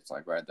sweet, it's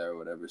like right there or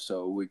whatever.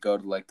 So we go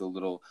to like the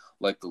little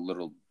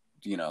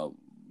you know,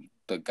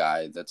 the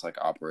guy that's like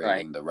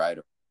operating the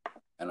ride,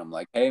 and I'm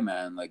like, hey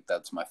man, like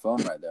that's my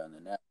phone right there on the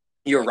net.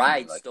 Your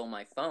ride stole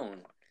my phone.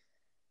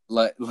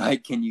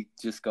 Like can you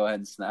just go ahead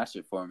and snatch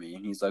it for me?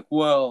 And he's like,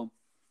 well,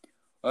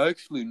 I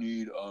actually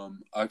need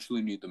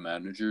the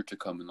manager to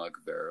come and like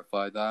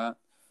verify that.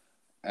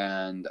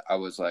 And I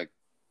was like,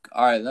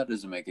 all right, that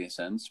doesn't make any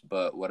sense,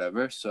 but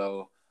whatever.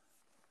 So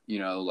you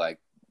know, like,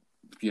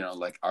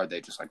 are they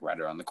just like right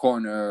around the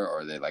corner, or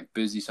are they like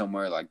busy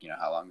somewhere? Like, you know,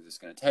 how long is this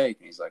going to take?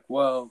 And he's like,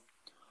 well,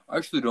 I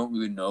actually don't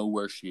really know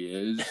where she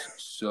is,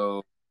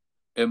 so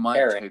it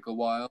might take a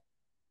while.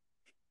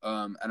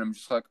 And I'm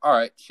just like, all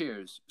right,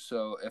 cheers.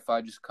 So if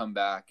I just come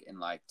back in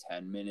like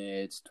 10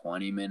 minutes,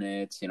 20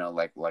 minutes, you know,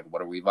 like what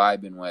are we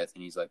vibing with?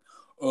 And he's like,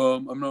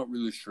 I'm not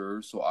really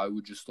sure, so I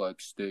would just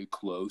like stay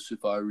close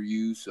if I were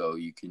you, so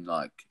you can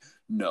like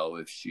know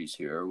if she's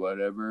here or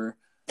whatever.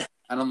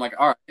 And I'm like,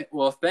 all right,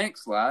 well,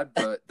 thanks, lad,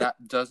 but that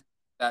doesn't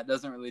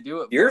really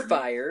do it. You're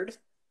fired.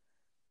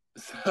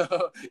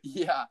 So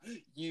yeah,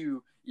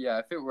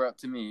 if it were up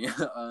to me.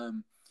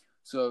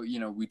 So you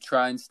know, we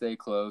try and stay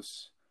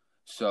close,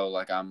 So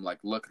like I'm like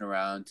looking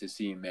around to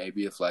see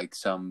maybe if like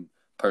some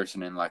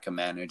person in like a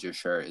manager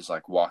shirt is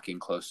like walking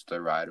close to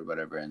the ride or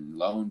whatever, and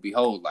lo and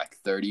behold, like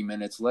 30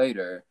 minutes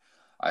later,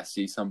 I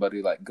see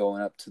somebody like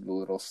going up to the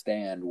little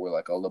stand where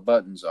like all the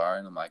buttons are,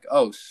 and I'm like,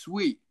 oh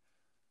sweet,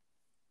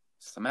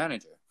 it's the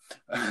manager.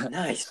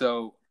 Nice.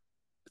 So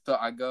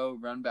I go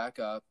run back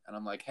up, and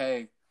I'm like,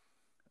 hey,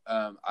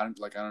 I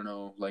don't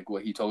know like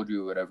what he told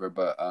you or whatever,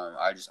 but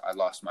I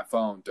lost my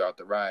phone throughout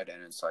the ride,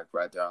 and it's like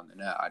right there on the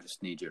net. I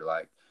just need you to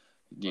like,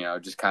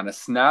 just kind of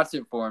snatch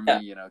it for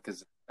me,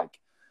 because like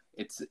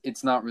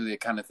it's not really a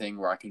kind of thing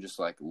where I can just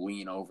like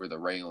lean over the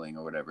railing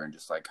or whatever and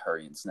just like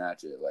hurry and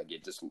snatch it. Like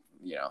it just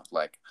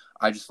like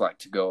I just like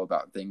to go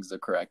about things the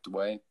correct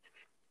way.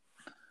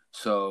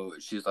 So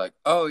she's like,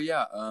 "Oh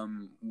yeah,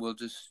 we'll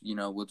just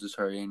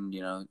hurry and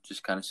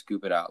just kind of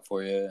scoop it out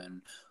for you,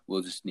 and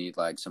we'll just need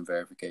like some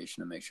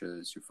verification to make sure that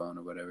it's your phone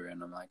or whatever."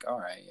 And I'm like, "All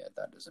right, yeah,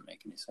 that doesn't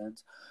make any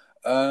sense."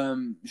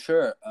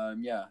 Sure,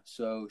 yeah.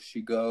 So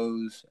she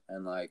goes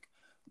and like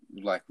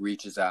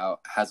reaches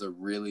out, has a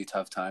really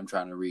tough time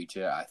trying to reach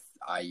it.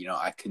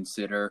 I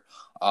consider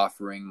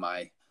offering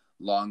my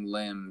long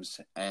limbs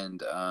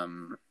and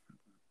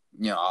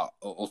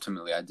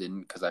ultimately I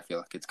didn't, because I feel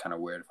like it's kind of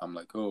weird if I'm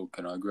like, oh,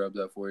 can I grab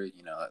that for you?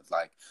 It's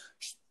like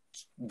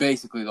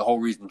basically the whole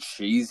reason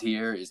she's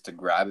here is to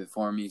grab it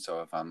for me.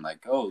 So if I'm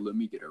like, oh, let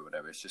me get her,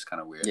 whatever, it's just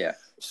kind of weird. Yeah.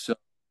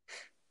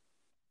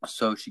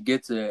 So she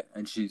gets it,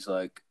 and she's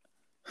like,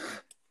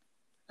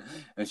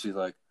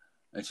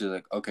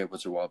 okay,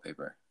 what's your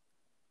wallpaper?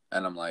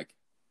 And I'm like,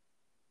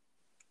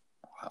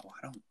 wow,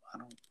 I don't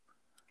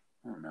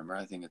remember.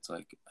 I think it's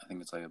like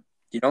a.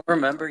 You don't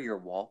remember your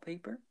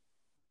wallpaper?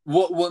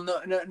 Well,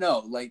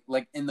 no.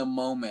 Like in the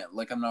moment,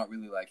 like I'm not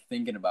really like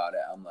thinking about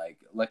it. I'm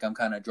like I'm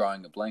kind of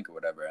drawing a blank or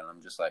whatever, and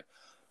I'm just like,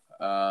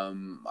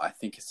 I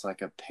think it's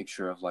like a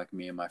picture of like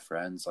me and my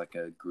friends, like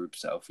a group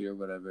selfie or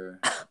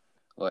whatever.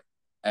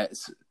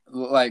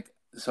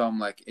 So I'm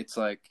like, it's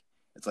like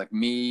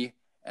me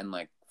and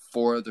like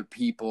 4 other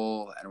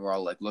people, and we're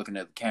all like looking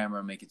at the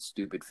camera, making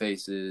stupid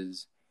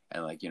faces,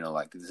 and like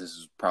like this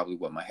is probably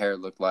what my hair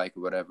looked like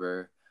or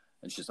whatever.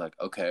 And she's like,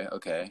 okay.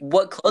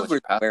 What clothes were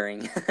you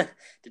wearing?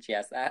 Did she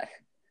ask that?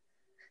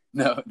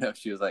 No.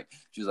 She was like,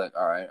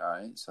 all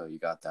right. So you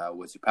got that.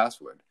 What's your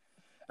password?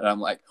 And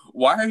I'm like,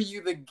 why are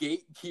you the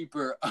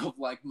gatekeeper of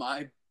like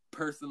my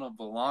personal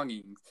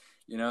belongings?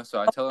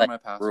 So I tell her my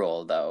password.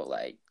 Rule though,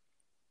 like.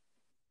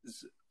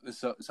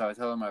 So I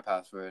tell her my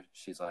password.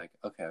 She's like,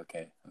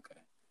 okay.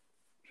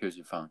 Here's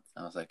your phone.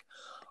 I was like,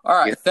 all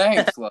right,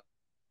 thanks, love.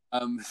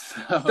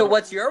 So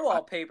what's your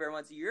wallpaper?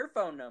 What's your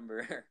phone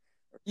number?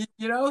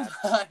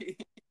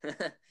 Like,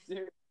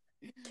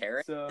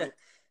 Carrot. So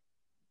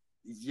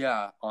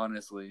yeah,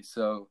 honestly.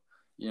 So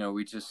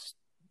we just,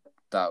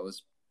 that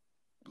was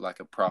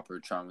like a proper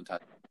traumatizing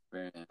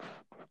experience.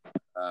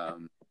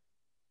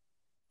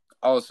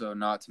 Also,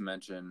 not to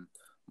mention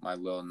my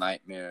little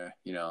nightmare.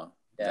 Yes.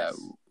 That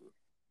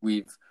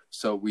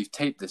we've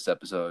taped this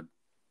episode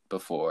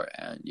before,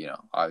 and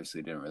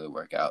obviously didn't really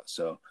work out.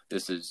 So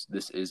this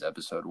is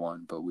episode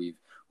 1, but we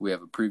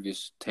have a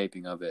previous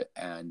taping of it,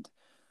 and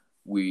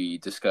we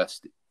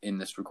discussed in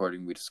this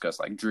recording, we discussed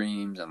like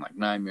dreams and like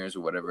nightmares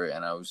or whatever.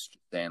 And I was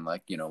saying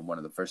like, one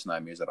of the first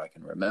nightmares that I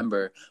can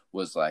remember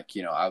was like,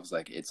 I was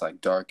like, it's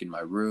like dark in my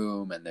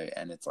room, and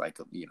it's like,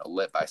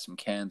 lit by some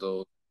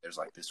candles. There's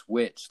like this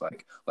witch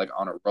like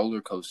on a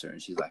roller coaster,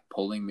 and she's like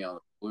pulling me on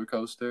the roller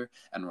coaster,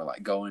 and we're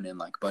like going in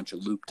like a bunch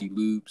of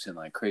loop-de-loops and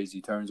like crazy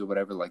turns or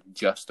whatever, like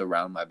just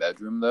around my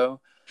bedroom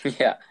though.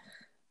 Yeah.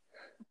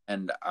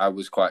 And I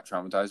was quite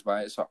traumatized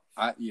by it. So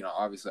I,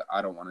 obviously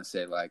I don't want to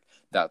say like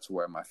that's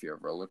where my fear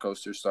of roller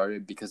coasters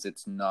started, because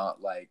it's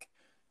not like,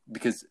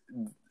 because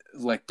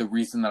like the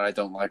reason that I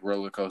don't like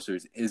roller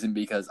coasters isn't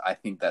because I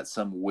think that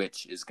some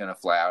witch is going to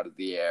fly out of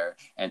the air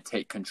and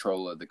take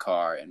control of the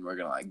car and we're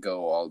going to like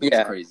go all these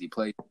crazy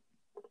places.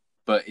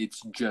 But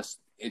it's just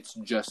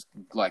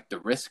like the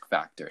risk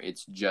factor.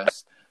 It's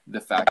just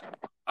the fact that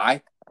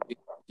I could get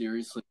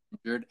seriously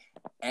injured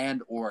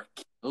and or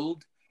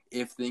killed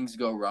if things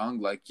go wrong.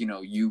 Like,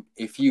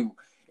 if you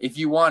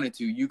wanted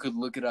to, you could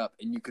look it up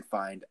and you could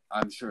find,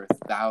 I'm sure,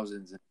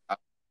 thousands and thousands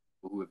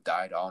of people who have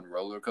died on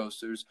roller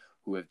coasters,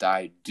 who have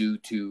died due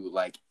to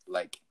like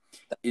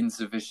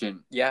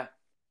insufficient,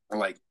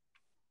 like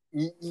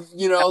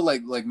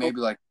like maybe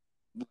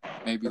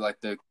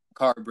the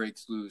car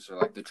breaks loose, or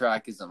like the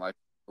track isn't like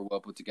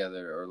well put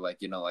together, or like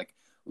like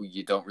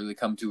you don't really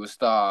come to a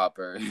stop,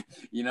 or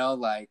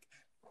like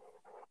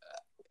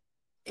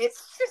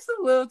it's just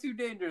a little too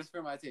dangerous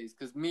for my taste.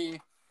 Because me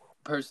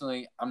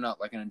personally, I'm not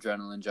like an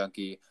adrenaline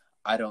junkie.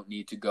 I don't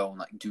need to go and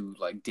like do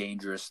like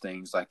dangerous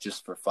things like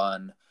just for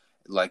fun,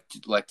 like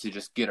to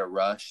just get a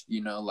rush.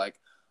 Like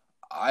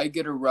I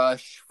get a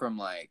rush from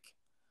like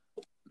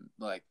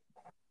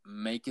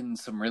making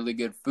some really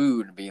good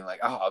food and being like,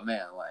 oh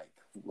man, like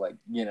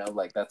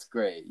that's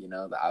great.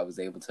 That I was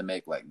able to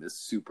make like this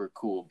super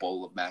cool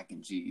bowl of mac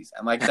and cheese,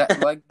 and like that,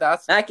 like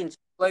that's mac and cheese,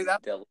 like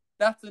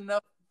that's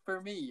enough for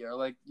me. Or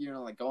like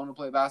like going to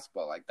play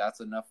basketball, like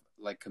that's enough.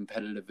 like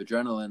competitive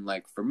adrenaline,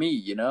 like for me,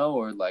 you know,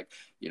 or like,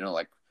 you know,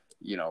 like,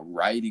 you know,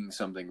 writing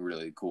something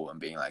really cool and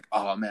being like,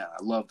 oh man,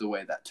 I love the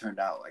way that turned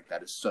out. Like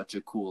that is such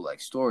a cool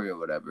like story or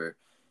whatever.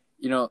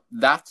 You know,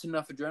 that's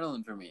enough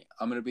adrenaline for me.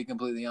 I'm gonna be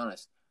completely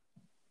honest.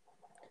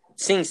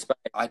 Seeing Spider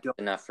I don't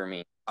enough for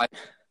me. I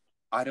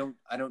don't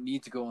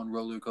need to go on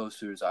roller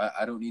coasters.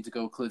 I don't need to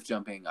go cliff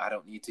jumping. I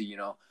don't need to, you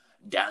know,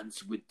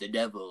 dance with the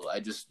devil. I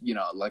just, you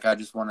know, like I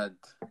just want to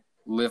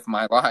live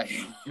my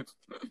life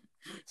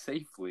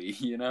safely,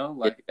 you know?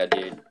 Like yeah,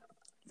 dude.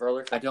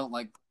 Roller I don't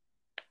like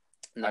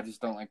no. I just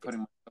don't like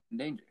putting myself in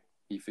danger.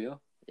 You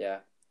feel? Yeah.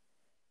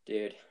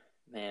 Dude,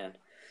 man.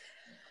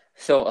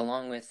 So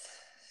along with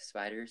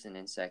spiders and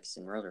insects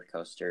and roller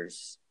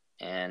coasters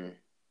and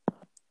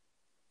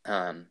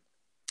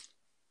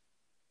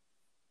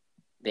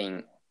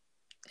being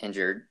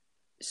injured,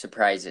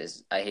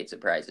 surprises. I hate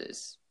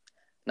surprises.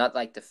 Not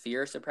like the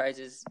fear of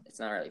surprises. It's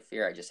not really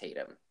fear. I just hate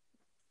them.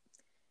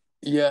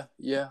 Yeah.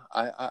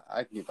 I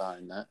can get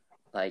behind that.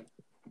 Like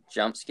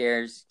jump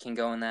scares can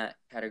go in that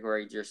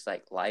category. Just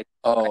like life.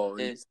 Oh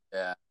surprises.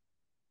 yeah.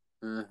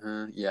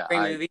 Mm-hmm. Yeah.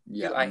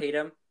 I hate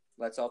them.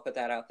 Let's all put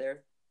that out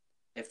there.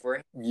 If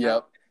we're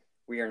Yep.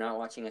 we are not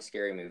watching a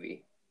scary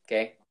movie.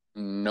 Okay.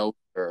 Nope.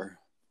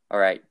 All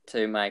right.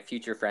 To my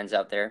future friends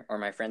out there, or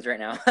my friends right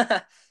now,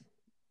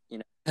 you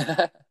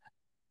know,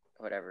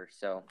 whatever.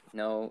 So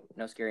no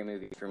scary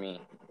movie for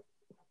me.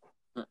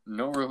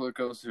 No roller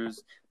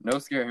coasters, no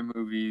scary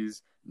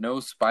movies, no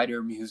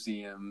spider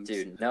museums.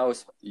 Dude, no.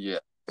 Yeah.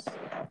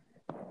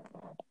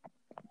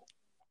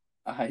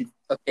 Okay.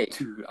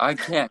 Dude, I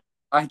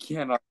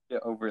cannot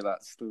get over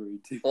that story,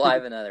 too. Well, I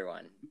have another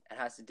one. It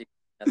has to do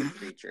with another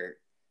creature.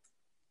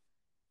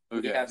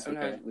 Okay.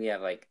 Sometimes we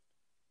have like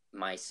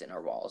mice in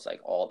our walls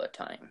like all the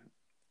time,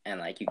 and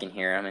like you can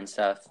hear them and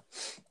stuff,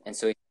 and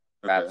so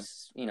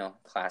perhaps you know,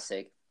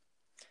 classic.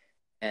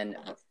 And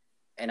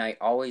I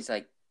always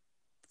like,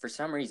 for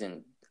some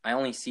reason, I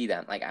only see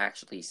them, like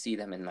actually see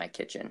them in my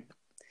kitchen,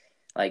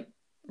 like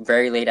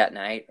very late at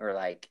night or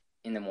like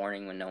in the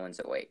morning when no one's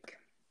awake.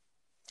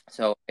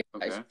 So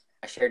I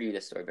shared you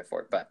this story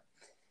before, but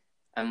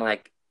I'm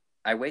like,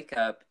 I wake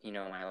up, you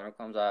know, my alarm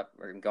comes up,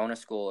 we're going to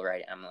school,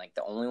 right? I'm like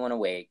the only one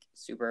awake,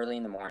 super early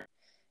in the morning.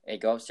 I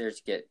go upstairs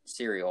to get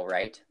cereal,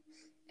 right?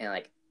 And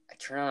like, I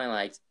turn on my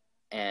lights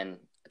and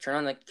I turn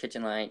on the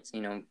kitchen lights,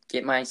 you know,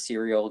 get my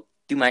cereal,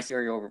 do my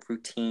cereal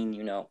routine,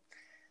 you know,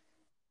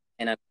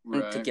 and I'm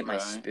going to get my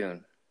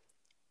spoon.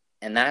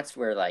 And that's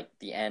where like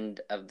the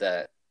end of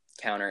the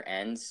counter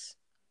ends.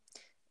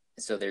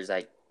 So there's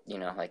like, you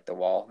know, like the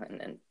wall and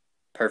then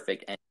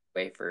perfect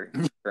way for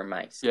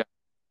mice. Yeah.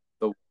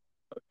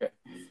 Okay.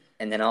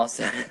 And then all of a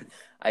sudden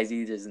I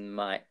see this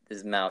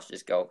mouse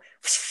just go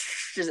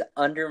just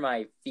under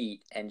my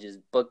feet and just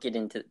book it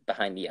into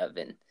behind the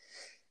oven.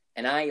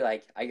 And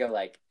I go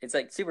like, it's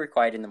like super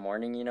quiet in the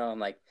morning, you know, I'm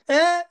like,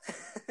 ah!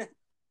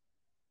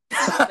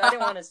 I didn't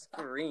want to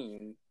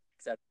scream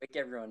because I'd wake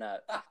everyone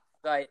up.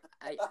 So I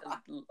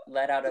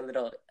let out a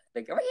little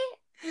like,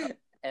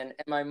 and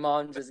my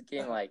mom just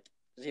came like,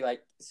 she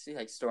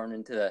stormed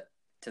into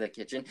the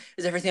kitchen.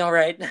 Is everything all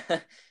right?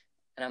 And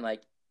I'm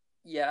like,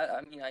 yeah,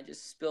 I mean, I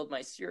just spilled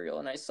my cereal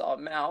and I saw a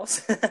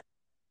mouse.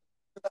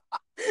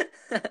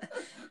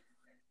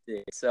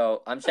 Dude,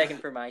 so I'm checking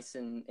for mice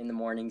in the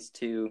mornings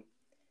too.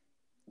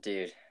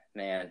 Dude,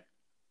 man.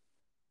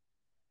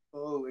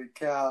 Holy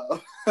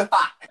cow.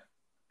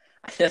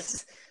 I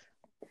just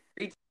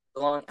reached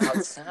along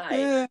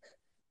outside.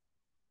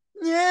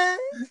 Yeah.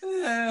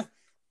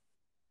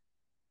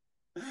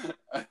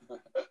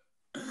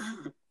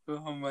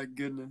 Oh my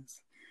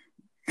goodness.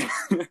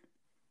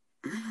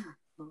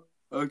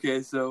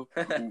 Okay, so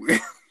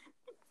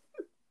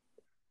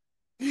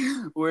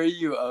where are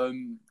you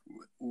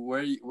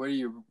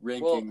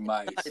ranking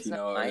mice? You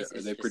know, mice,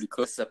 are they pretty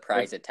close? The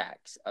surprise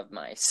attacks of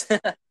mice.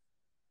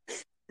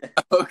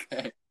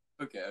 Okay.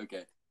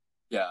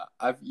 Yeah,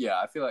 I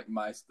feel like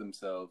mice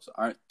themselves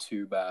aren't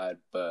too bad,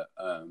 but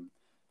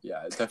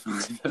yeah,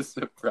 definitely the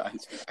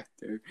surprise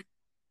factor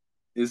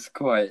is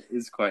quite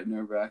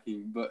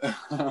nerve-wracking. But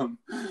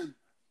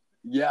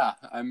yeah,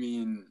 I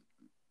mean,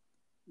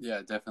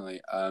 yeah,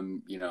 definitely.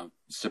 You know,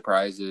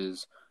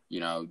 surprises, you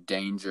know,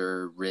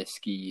 danger,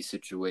 risky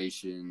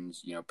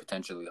situations, you know,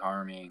 potentially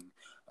harming,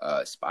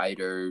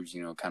 spiders,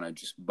 you know, kind of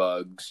just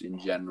bugs in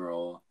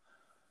general.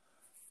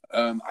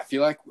 I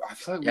feel like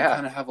we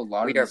kind of have a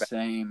lot of the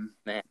same,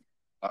 man.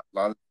 A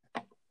lot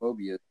of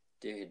phobias,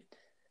 dude.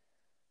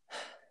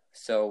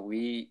 So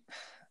we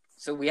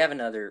have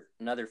another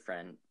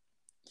friend.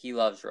 He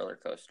loves roller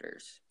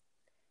coasters,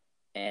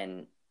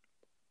 and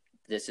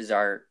this is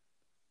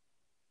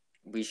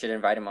we should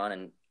invite him on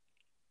and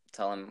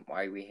tell him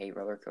why we hate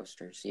roller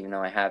coasters, even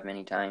though I have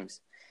many times.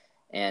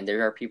 And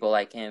there are people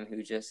like him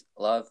who just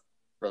love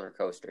roller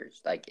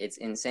coasters. Like, it's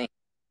insane.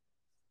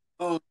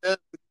 Oh,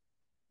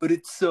 but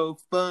it's so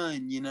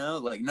fun, you know?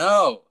 Like,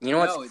 no. You know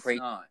what's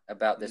crazy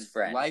about this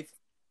friend? Life.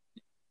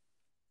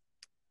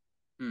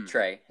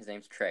 Trey. His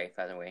name's Trey,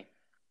 by the way.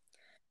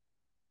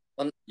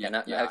 Well,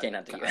 not to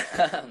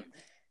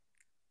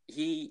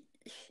you.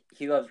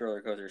 he loves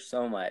roller coasters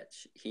so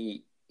much.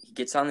 He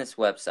gets on this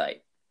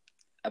website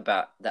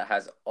about that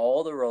has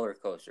all the roller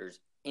coasters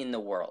in the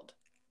world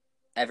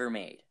ever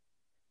made,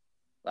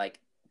 like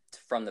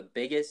from the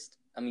biggest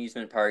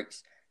amusement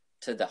parks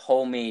to the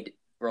homemade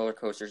roller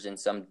coasters in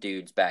some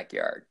dude's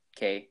backyard.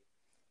 Okay,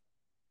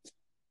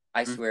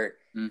 I swear,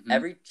 Mm-hmm.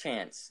 every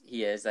chance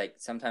he is like,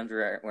 sometimes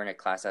we're in a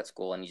class at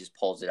school and he just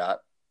pulls it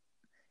up,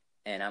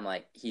 and I'm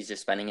like, he's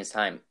just spending his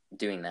time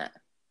doing that.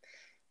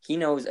 He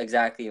knows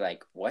exactly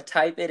like what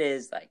type it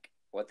is, like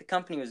what the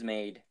company was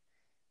made.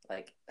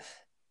 Like,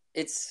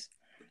 it's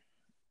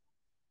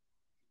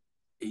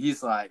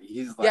He's like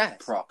yeah,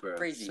 proper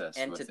crazy. obsessed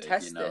And with to it,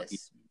 test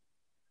this,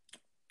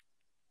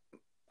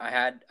 I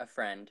had a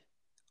friend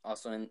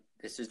also in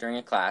this was during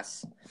a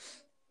class.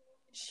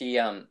 She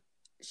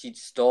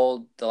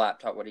stole the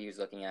laptop what he was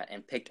looking at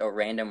and picked a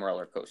random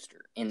roller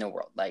coaster in the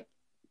world, like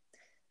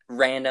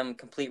random,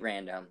 complete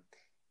random,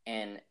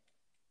 and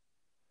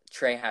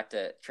Trey had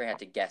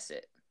to guess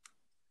it,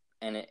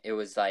 and it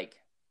was like,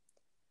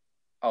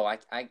 oh, I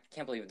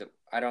can't believe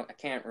I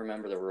can't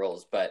remember the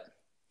rules, but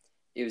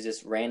it was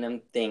this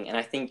random thing, and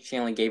I think she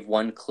only gave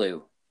one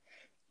clue,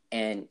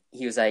 and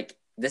he was like,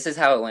 this is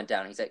how it went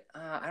down. He's like,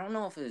 I don't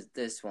know if it was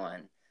this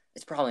one.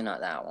 It's probably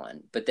not that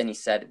one. But then he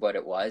said what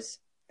it was.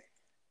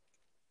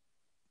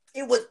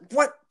 It was,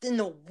 what in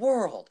the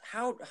world?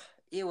 How?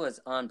 It was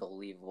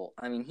unbelievable.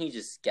 I mean, he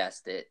just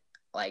guessed it.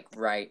 Like,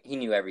 right. He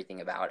knew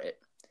everything about it.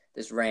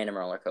 This random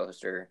roller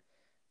coaster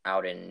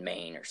out in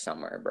Maine or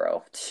somewhere,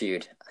 bro.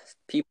 Dude,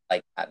 people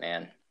like that,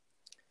 man.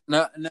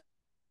 now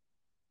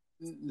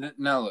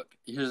look,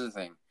 here's the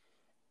thing.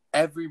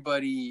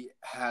 Everybody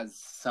has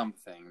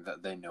something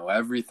that they know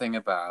everything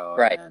about,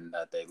 Right. and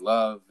that they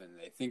love, and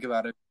they think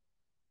about it.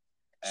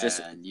 It's just,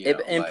 And it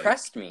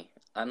impressed me.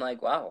 I'm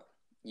like, wow,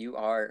 you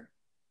are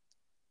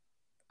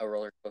a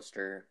roller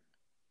coaster.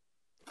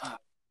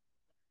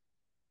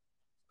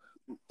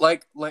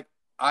 Like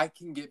I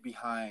can get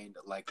behind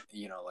like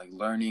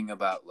learning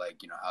about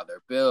like how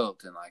they're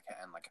built and like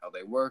how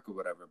they work or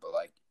whatever, but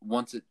like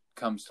once it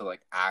comes to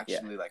like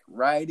actually like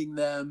riding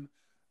them,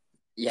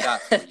 yeah,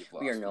 that's where you've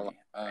we are lost no me. longer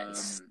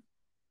friends.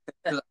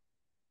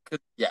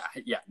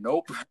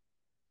 Nope.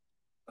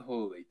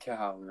 Holy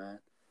cow, man.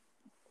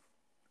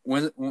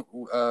 When's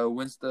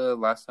the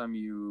last time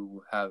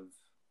you have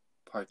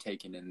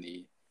partaken in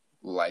the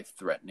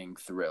life-threatening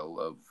thrill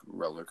of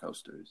roller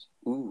coasters?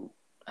 Ooh,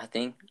 I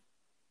think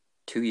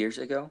 2 years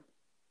ago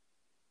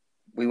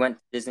we went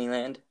to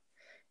Disneyland.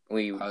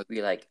 We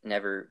like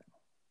never.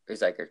 It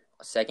was like a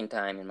second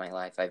time in my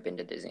life I've been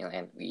to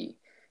Disneyland.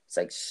 It's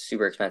like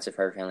super expensive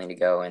for our family to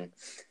go, and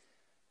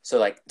so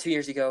like 2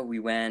 years ago we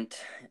went,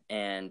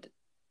 and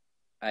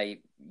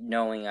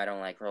knowing I don't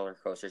like roller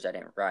coasters, I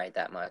didn't ride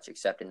that much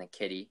except in the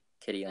kiddie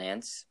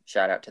lands.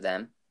 Shout out to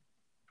them.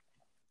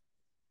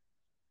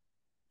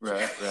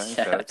 Right.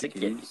 Shout out to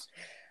Kitties.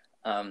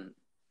 And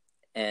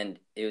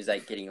it was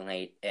like getting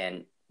late,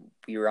 and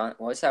we were on,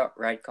 what was that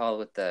ride called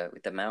with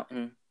the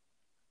mountain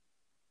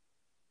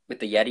with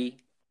the Yeti?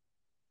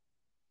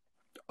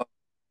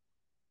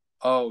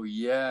 Oh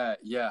yeah.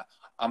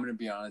 I'm gonna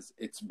be honest.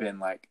 It's been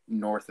like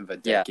north of a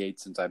decade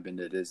since I've been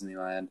to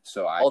Disneyland,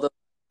 so I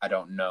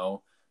don't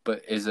know.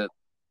 But was it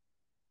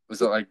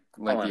like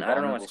the I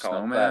don't know what it's called,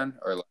 snowman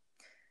or like...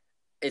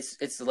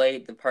 It's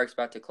late. The park's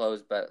about to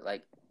close, but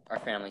like our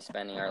family's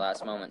spending our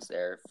last moments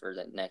there for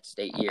the next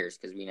 8 years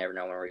because we never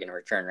know when we're gonna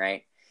return,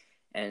 right?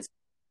 And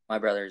my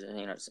brother's in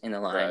the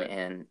line, right.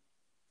 And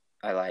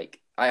I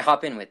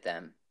hop in with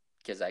them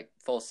because like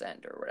full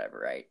send or whatever,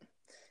 right?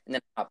 And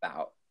then I hop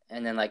out,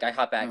 and then like I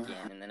hop back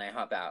in, and then I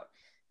hop out,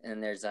 and then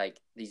there's like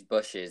these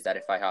bushes that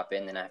if I hop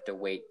in, then I have to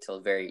wait till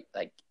the very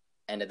like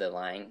end of the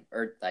line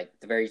or like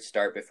the very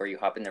start before you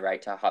hop in the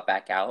right to hop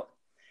back out.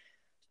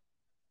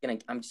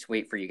 I'm just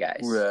wait for you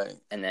guys, right?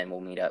 And then we'll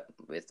meet up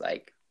with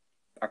like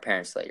our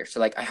parents later.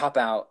 So like I hop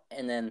out,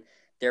 and then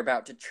they're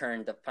about to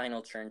turn the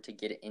final turn to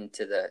get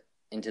into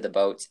the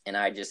boats, and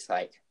I just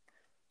like,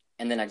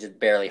 and then I just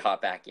barely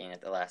hop back in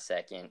at the last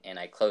second, and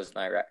I closed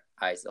my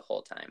eyes the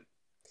whole time.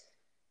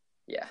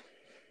 Yeah.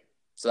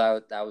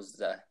 So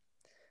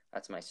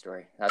that's my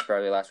story. That's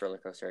probably the last roller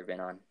coaster I've been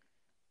on.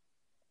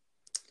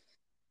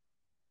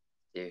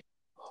 Dude.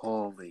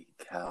 Holy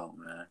cow,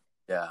 man.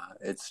 Yeah,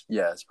 it's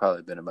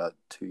probably been about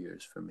 2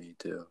 years for me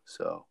too.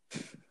 So,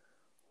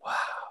 wow,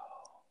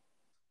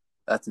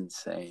 that's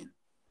insane.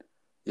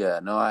 Yeah,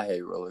 no, I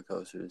hate roller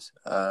coasters.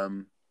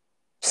 Shout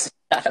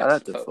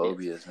out to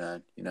phobias,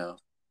 man.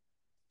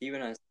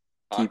 Keeping us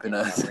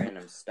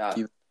random stuff.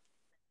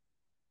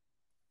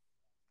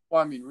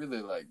 Well, I mean,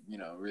 really, like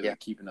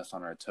keeping us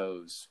on our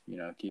toes.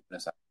 Keeping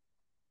us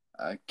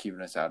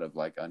out of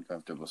like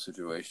uncomfortable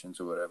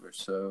situations or whatever.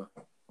 So.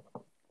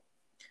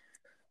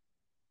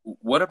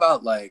 What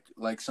about like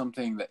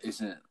something that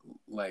isn't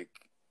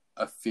like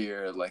a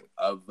fear like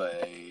of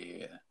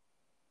a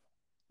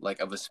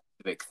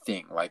specific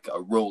thing, like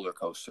a roller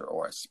coaster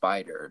or a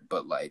spider,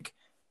 but like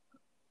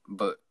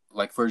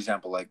for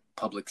example, like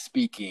public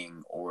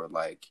speaking or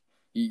like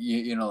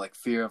like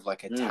fear of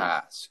like a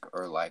task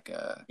or like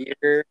a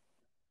fear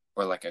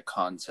or like a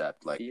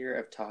concept? Like fear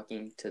of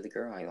talking to the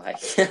girl I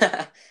like.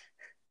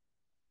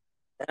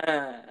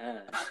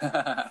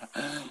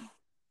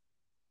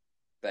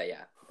 But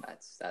yeah,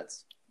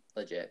 that's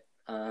legit.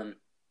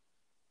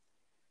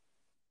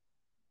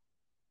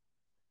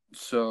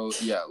 So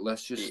yeah,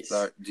 let's just Jeez.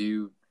 start. Do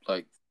you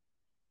like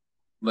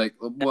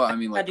well, I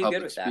mean, I like do good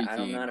public with that. I'm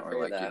speaking not or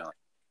afraid of like, that.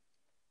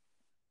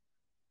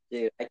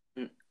 Dude,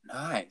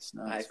 nice, I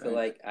nice, feel very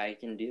like I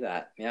can do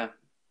that. Yeah,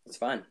 it's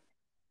fun.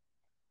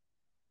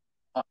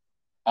 nice.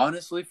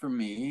 Honestly, for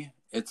me,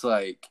 it's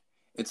like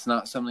it's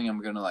not something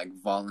I'm gonna like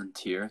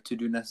volunteer to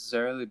do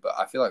necessarily, but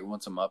I feel like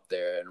once I'm up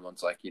there and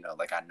once like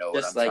like I know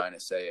what Just I'm like trying to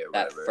say or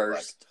that whatever,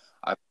 like first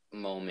I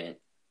moment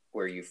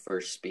where you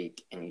first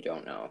speak and you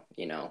don't know,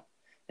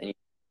 and you're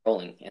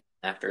rolling. And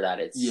after that,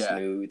 it's yeah,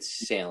 smooth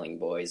sailing,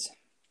 boys.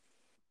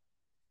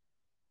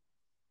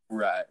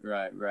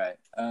 right.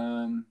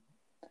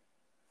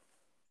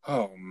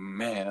 Oh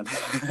man.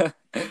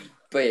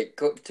 But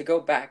to go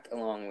back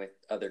along with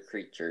other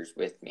creatures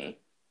with me,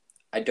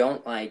 I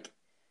don't like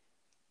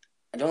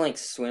I don't like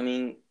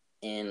swimming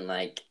in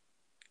like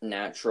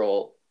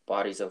natural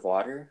bodies of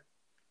water.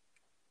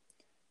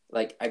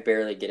 Like I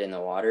barely get in the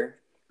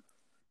water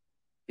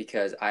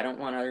because I don't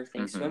want other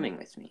things hmm swimming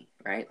with me,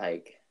 right?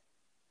 Like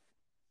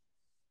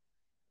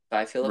if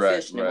I feel a Right,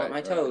 fish nibble at right,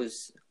 my right.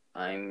 toes,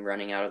 I'm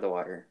running out of the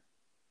water.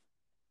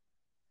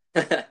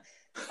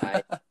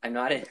 I'm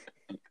not in.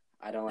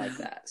 I don't like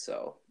that.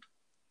 So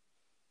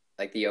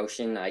like the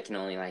ocean, I can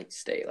only like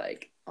stay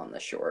like on the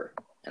shore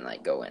and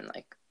like go in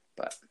like,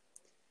 but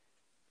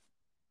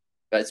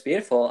it's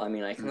beautiful. I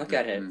mean, I can look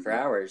at it for hmm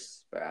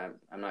hours, but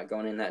I'm not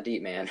going in that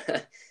deep, man.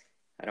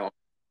 I don't.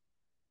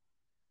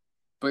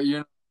 But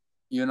you're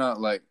not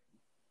like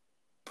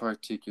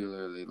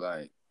particularly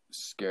like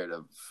scared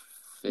of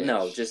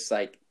No, fish. just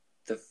like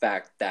the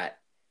fact that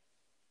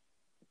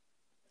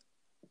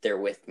they're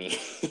with me.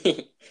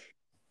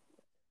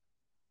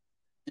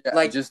 Yeah,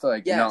 Like just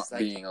like yes, not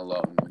being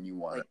alone when you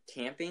want like it.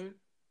 camping.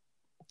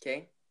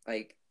 Okay,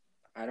 like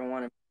I don't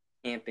want to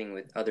be camping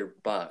with other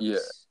Yeah.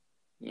 bugs.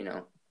 You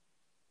know,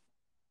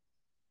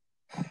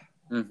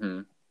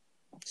 hmm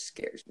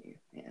scares me,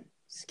 man.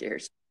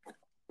 Scares.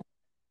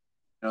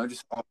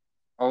 Just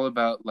all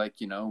about like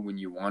when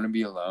you want to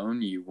be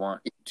alone, you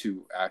want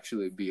to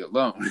actually be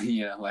alone.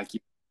 Like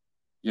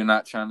you're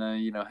not trying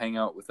to hang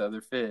out with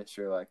other fish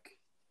or like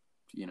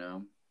you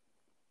know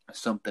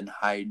something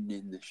hiding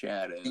in the The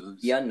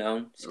shadows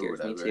unknown or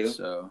scares me whatever. too.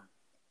 So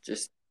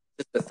Just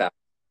the fact,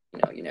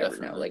 you never know.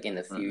 definitely, Like in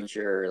the definitely.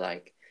 future,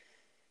 like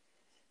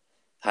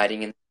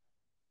hiding in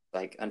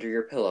like under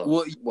your pillow.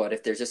 Well, What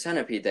if there's a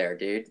centipede there,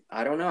 dude?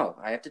 I don't know.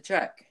 I have to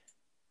check.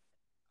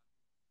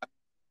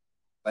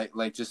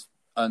 like just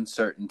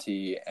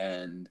uncertainty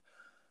and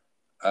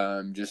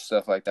just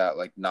stuff like that,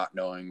 like not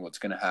knowing what's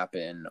gonna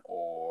happen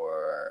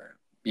or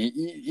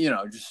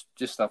just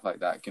stuff like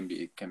that can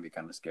be kind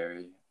of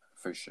scary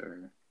for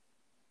sure.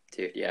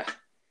 Dude, yeah.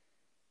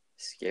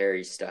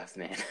 Scary stuff,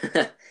 man.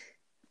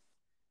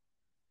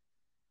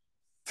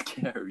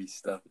 Scary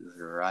stuff is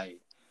right.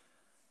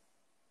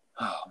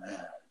 Oh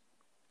man.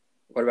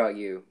 What about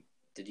you?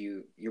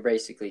 You're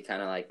basically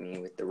kind of like me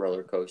with the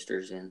roller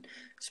coasters and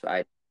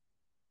spiders.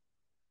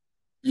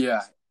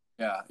 Yeah,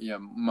 yeah.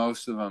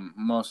 Most of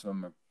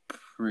them are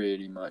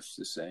pretty much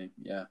the same.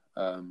 Yeah.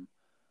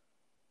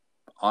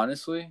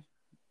 Honestly,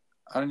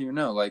 I don't even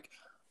know. Like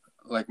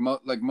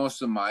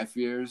most of my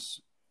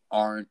fears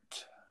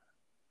aren't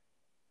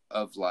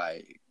of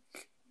like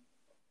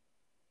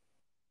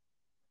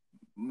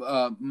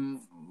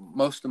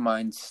most of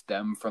mine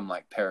stem from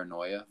like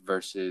paranoia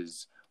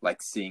versus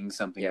like seeing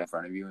something Yeah. in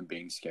front of you and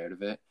being scared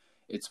of it.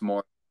 It's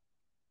more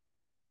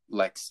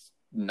like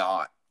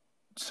not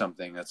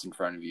something that's in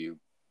front of you,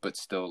 but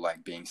still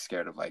like being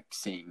scared of like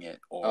seeing it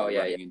Oh or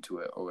yeah, yeah. running into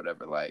it or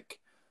whatever. Like,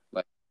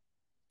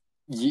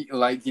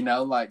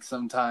 like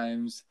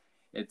sometimes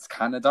it's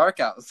kind of dark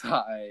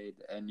outside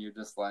and you're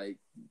just like,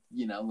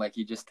 like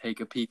you just take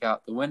a peek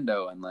out the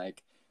window and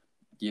like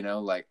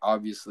like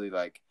obviously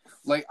like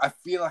I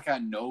feel like I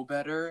know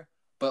better,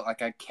 but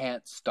like I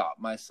can't stop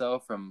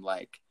myself from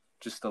like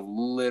just a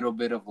little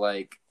bit of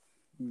like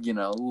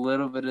a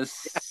little bit of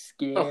Oh,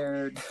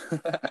 scared.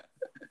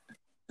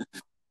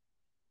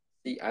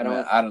 see,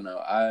 Man, I don't know.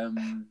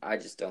 I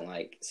just don't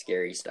like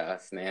scary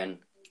stuff, man.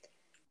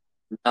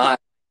 Not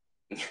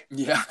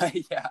Yeah,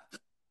 yeah.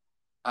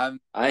 I'm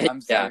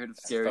yeah, scared of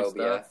scary stuff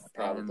phobia and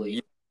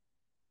probably.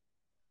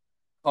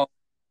 call me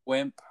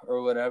wimp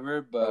or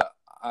whatever, but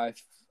I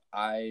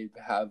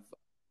have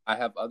I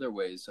have other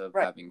ways of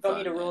Right. having You don't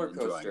need a fun and roller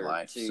enjoying coaster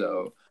life. to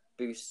So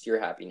boost your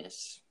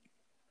happiness.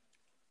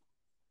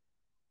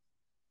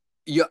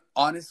 yeah,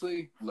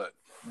 honestly, look,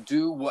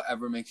 do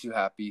whatever makes you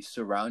happy.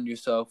 Surround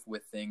yourself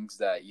with things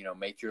that,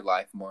 make your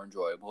life more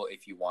enjoyable.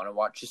 If you want to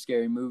watch a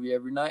scary movie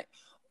every night,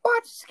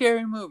 watch a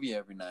scary movie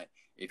every night.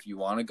 If you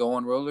want to go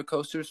on roller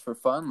coasters for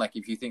fun, like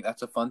if you think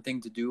that's a fun thing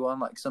to do on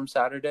like some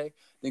Saturday,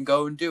 then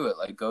go and do it.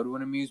 Like go to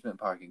an amusement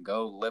park and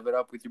go live it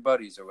up with your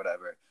buddies or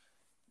whatever.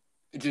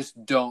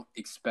 just don't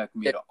expect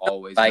me to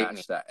always Bite me.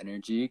 match that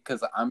energy,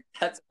 because I'm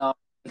That's not.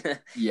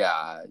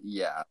 yeah,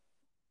 yeah.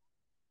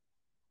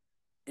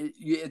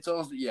 It's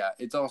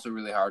also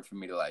really hard for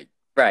me to like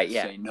Right,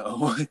 yeah. say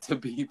no to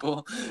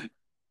people.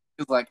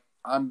 'Cause, like,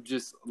 I'm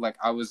just like,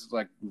 I was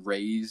like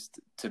raised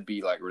to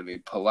be like really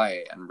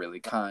polite and really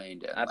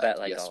kind and I like, bet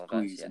like yes all of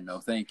please us, yes. and no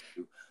thank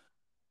you.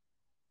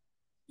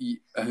 Yeah,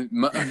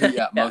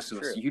 Yeah, most of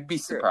true, us. You'd be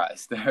true.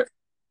 surprised.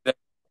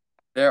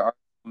 There are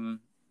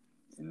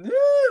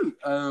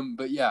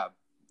but yeah,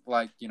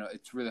 like, you know,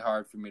 it's really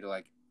hard for me to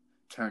like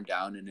turn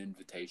down an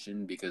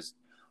invitation, because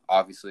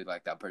obviously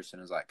like that person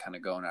is like kind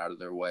of going out of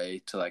their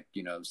way to like,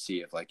 you know,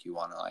 see if like you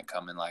want to like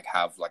come and like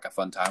have like a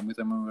fun time with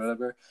them or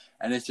whatever.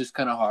 And it's just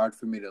kind of hard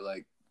for me to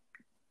like,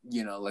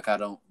 you know, like I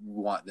don't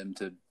want them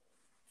to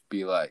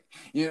be like,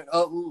 you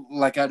know,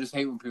 like I just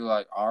hate when people are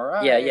like, all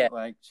right, Yeah.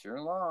 like it's your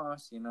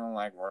loss, you know,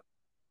 like we're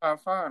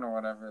have fun or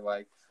whatever.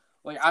 Like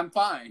I'm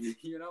fine,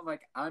 you know,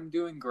 like I'm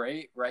doing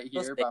great right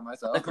here by On the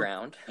myself.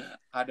 ground.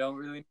 I don't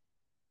really.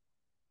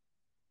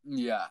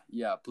 Yeah,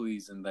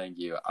 please and thank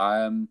you.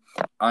 I'm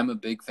a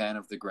big fan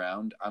of the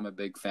ground. I'm a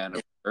big fan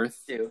of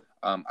Earth. Too.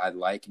 I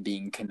like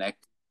being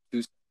connected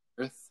to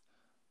Earth.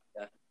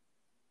 Yeah.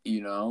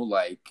 You know,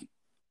 like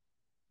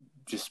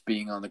just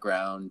being on the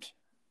ground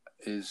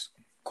is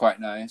quite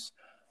nice.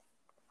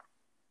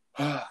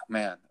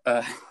 Man.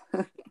 What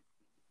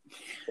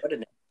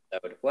an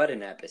episode. What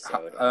an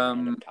episode on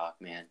Random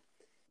Talk, man.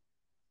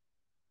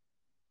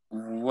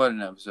 What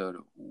an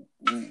episode.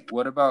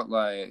 What about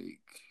like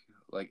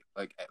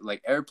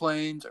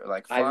airplanes or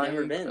like flying? I've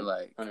never been or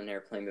like on an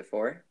airplane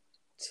before,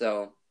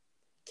 so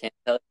can't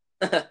tell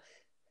you.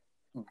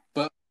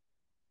 But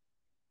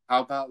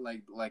how about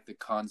like the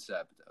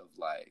concept of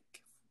like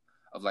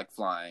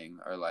flying,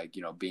 or like,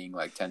 you know, being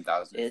like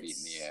 10,000 feet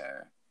in the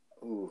air?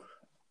 Ooh.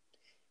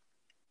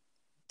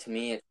 To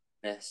me,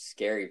 it's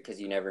scary because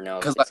you never know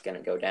if 'Cause, it's going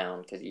to go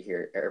down, because you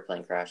hear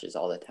airplane crashes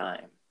all the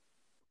time.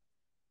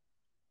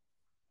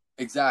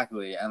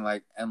 exactly. And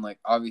like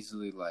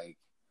obviously like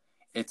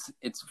it's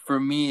for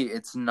me,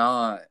 it's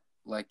not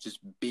like just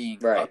being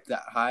Right. up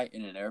that high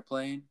in an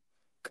airplane.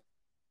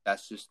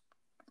 That's just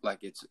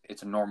like it's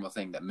a normal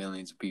thing that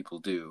millions of people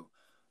do,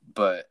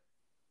 but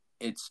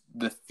it's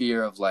the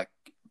fear of like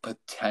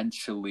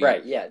potentially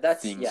Right, yeah,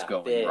 that's things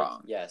going big,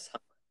 wrong. yes.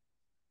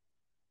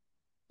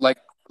 Like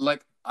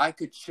I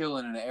could chill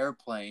in an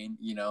airplane,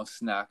 you know,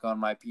 snack on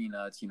my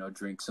peanuts, you know,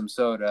 drink some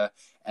soda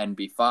and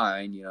be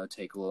fine, you know,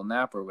 take a little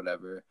nap or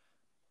whatever.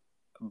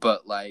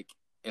 But like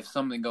if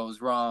something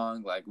goes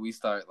wrong, like we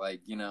start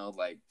like, you know,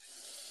 like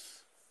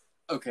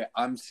okay,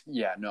 I'm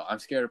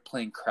scared of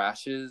plane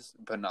crashes,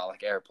 but not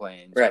like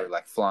airplanes Right. or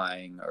like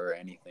flying or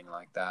anything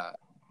like that.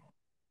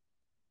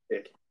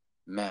 Dude.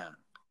 Man,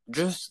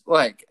 just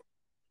like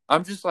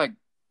I'm just like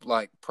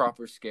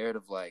proper scared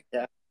of like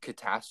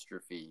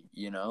catastrophe,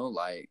 you know,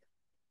 like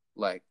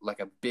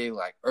a big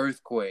like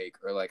earthquake,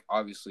 or like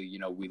obviously, you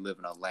know, we live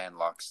in a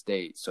landlocked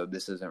state, so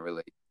this isn't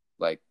really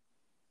like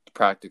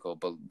practical,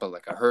 but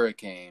like a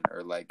hurricane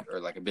or like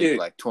a big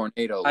like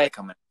tornado like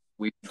coming.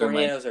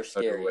 Tornadoes are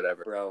scary, or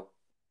whatever. bro.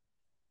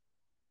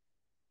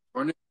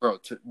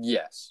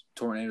 Yes,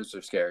 tornadoes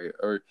are scary,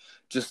 or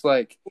just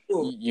like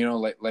you know,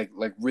 like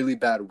really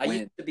bad wind.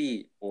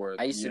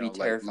 I used to be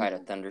terrified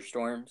of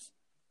thunderstorms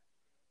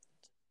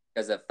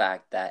because of the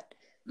fact that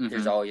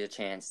there's always a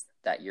chance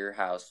that your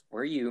house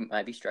where you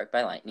might be struck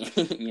by lightning,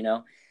 you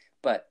know.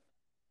 But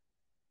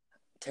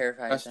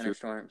terrified of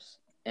thunderstorms,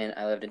 and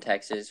I lived in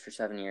Texas for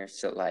 7 years,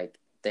 so like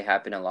they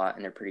happen a lot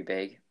and they're pretty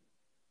big,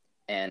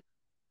 and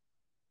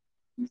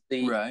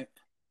usually, right.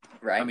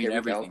 I mean,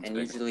 everything. And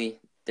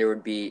usually there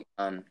would be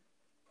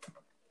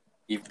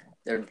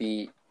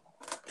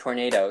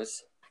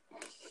tornadoes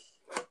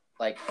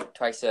like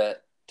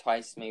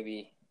twice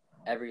maybe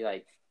every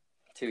like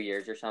 2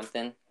 years or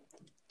something.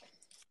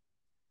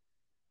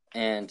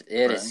 And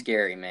it is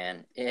scary,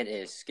 man. It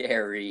is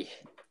scary.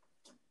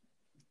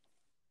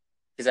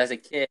 Because as a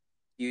kid,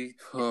 if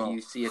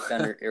you see a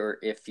thunder, or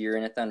if you're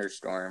in a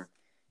thunderstorm,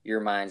 your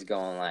mind's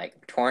going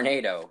like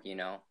tornado, you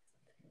know,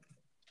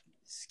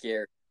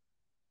 scary.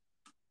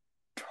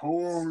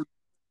 Tornado,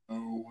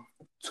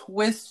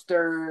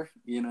 Twister,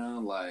 you know,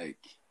 like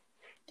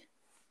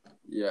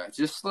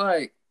just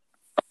like,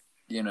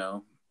 you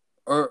know,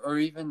 or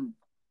even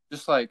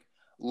just like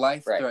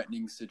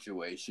life-threatening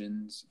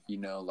situations, you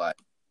know, like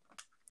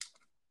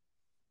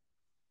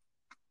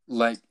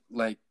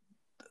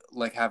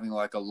having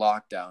like a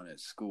lockdown at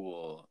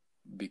school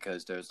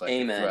because there's like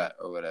a threat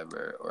or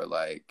whatever, or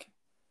like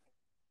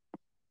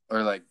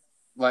you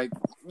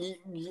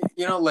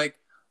know, like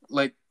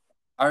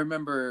I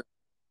remember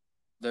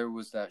there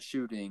was that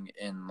shooting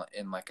in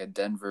like a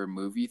Denver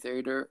movie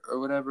theater or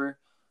whatever.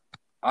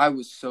 I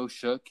was so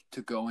shook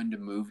to go into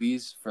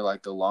movies for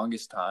like the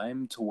longest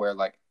time, to where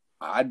like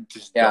I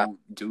just don't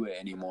do it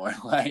anymore.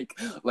 Like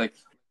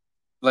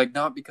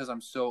not because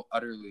I'm so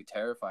utterly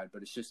terrified,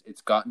 but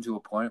it's gotten to a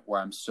point where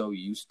I'm so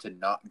used to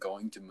not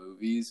going to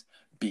movies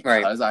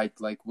because I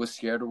like was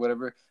scared or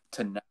whatever,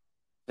 to now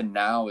to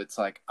now it's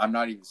like I'm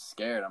not even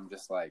scared. I'm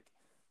just like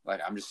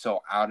I'm just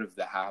so out of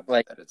the habit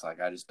Like, that it's like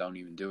I just don't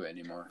even do it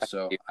anymore.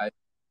 So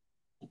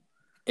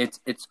it's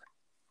it's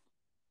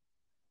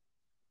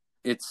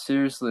it's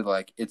seriously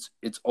like it's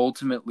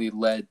ultimately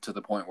led to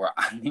the point where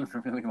I don't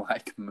even really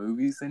like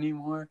movies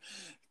anymore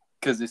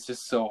because it's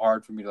just so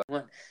hard for me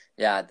to.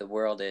 yeah, the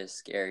world is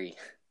scary.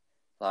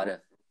 A lot of.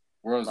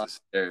 World's a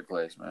scary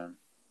place, man.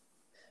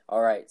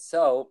 All right,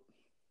 so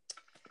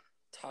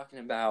talking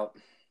about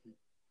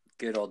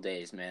good old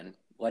days, man.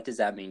 What does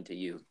that mean to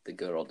you? The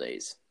good old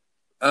days.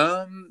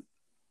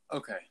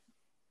 Okay.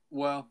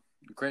 Well,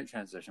 great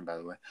transition, by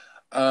the way.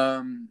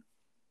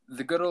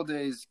 The good old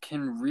days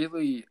can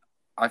really.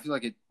 I feel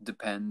like it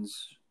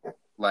depends.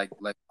 Like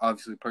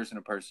obviously, person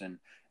to person,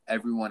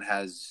 everyone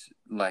has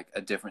like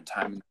a different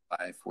time in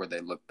their life where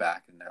they look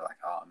back and they're like,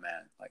 "Oh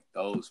man, like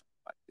those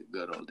were, like the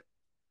good old days."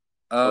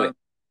 Oh, yeah.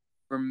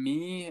 For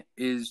me,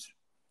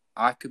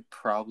 I could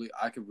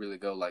really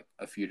go like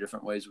a few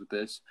different ways with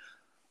this.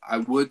 I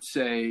would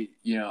say,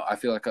 I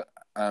feel like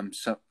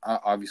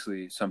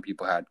obviously some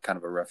people had kind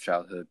of a rough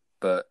childhood,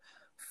 but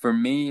for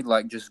me,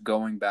 like just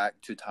going back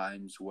to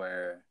times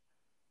where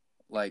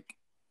like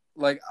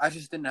I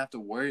just didn't have to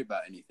worry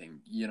about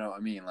anything, you know what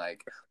I mean?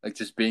 Like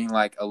just being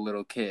like a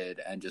little kid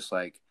and just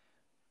like,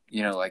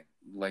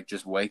 like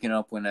just waking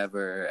up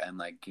whenever and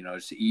like,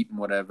 just eating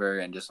whatever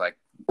and just like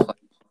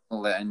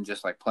and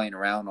just like playing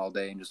around all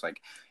day and just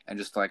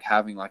like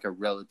having like a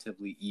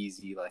relatively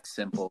easy, like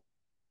simple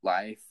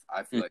life.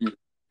 I feel like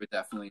we're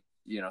definitely,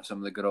 some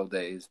of the good old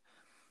days.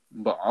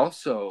 But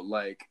also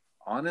like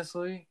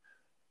honestly,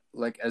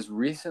 like as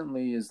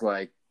recently as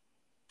like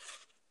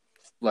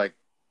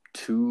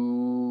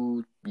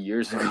 2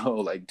 years ago,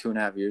 like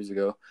 2.5 years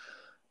ago,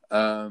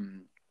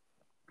 um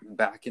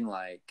back in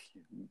like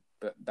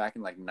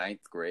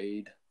ninth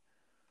grade.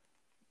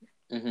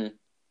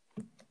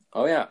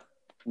 Oh yeah.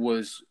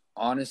 Was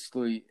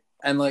honestly,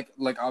 and like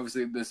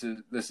obviously this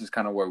is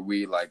kind of where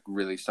we like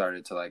really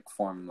started to like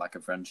form like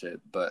a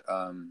friendship, but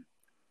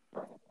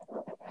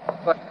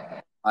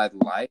what I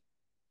like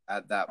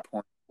at that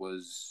point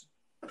was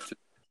just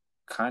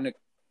kind of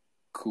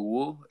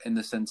cool in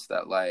the sense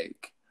that I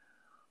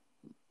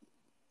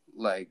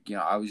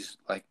was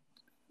like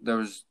there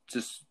was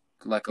just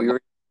like a We lot.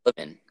 were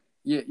living.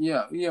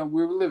 Yeah, we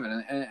were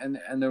living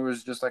and there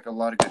was just like a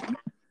lot of good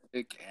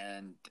music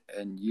and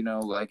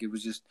like it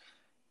was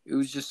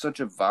just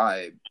such a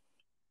vibe,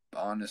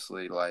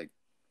 honestly, like.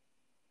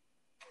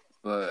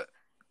 But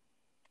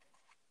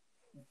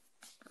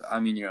I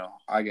mean,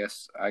 I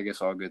guess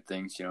all good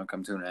things,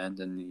 come to an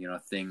end,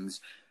 and things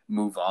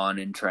move on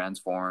and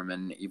transform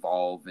and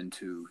evolve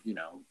into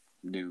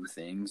new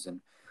things.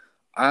 And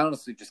I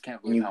honestly just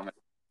can't believe You how much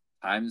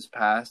time has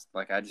passed.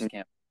 Like I just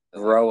can't.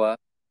 grow up,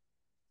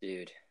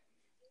 dude.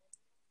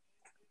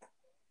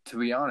 To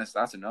be honest,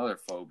 that's another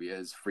phobia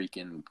is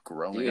freaking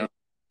growing Dude, up,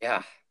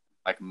 yeah.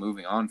 like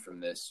moving on from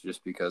this,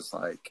 just because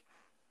like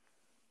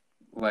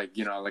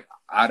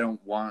I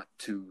don't want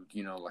to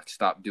like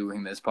stop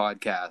doing this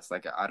podcast.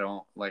 Like I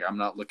don't like I'm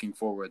not looking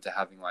forward to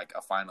having like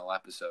a final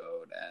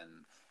episode,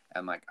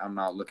 and like I'm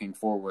not looking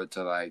forward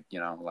to like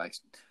like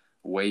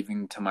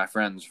waving to my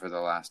friends for the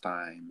last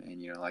time,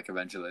 and like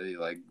eventually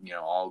like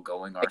all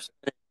going our.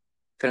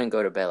 Couldn't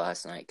go to bed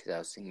last night because I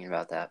was thinking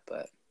about that,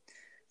 but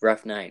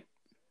rough night.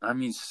 I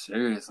mean,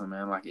 seriously,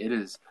 man, like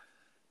it's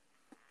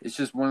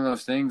just one of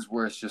those things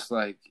where it's just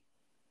like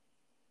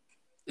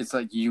it's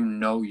like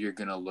you're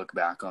gonna look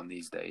back on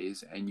these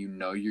days and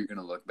you're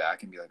gonna look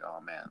back and be like, oh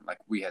man, like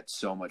we had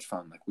so much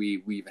fun. Like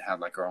we even had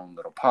like our own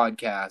little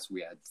podcast.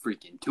 We had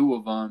freaking two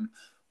of them.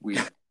 We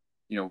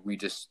we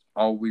just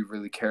all we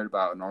really cared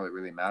about and all that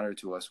really mattered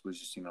to us was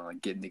just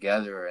like getting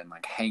together and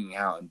like hanging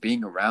out and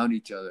being around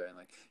each other and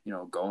like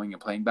going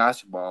and playing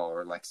basketball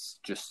or like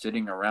just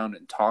sitting around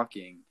and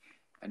talking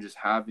and just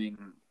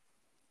having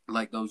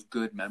like those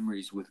good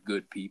memories with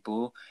good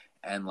people.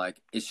 And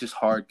like it's just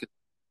hard.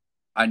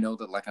 I know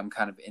that like I'm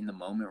kind of in the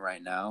moment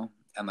right now,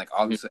 and like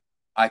obviously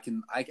I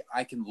can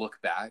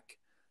look back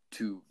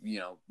to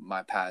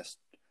my past,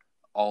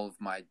 all of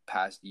my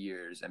past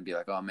years, and be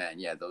like, oh man,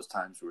 yeah, those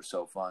times were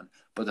so fun.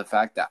 But the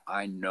fact that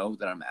I know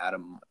that I'm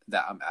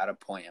at a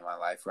point in my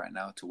life right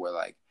now to where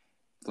like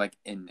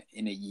in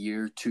a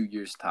year, 2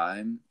 years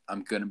time,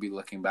 I'm gonna be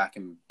looking back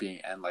and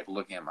like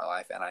looking at my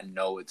life, and I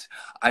know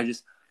I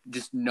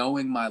just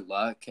knowing my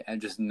luck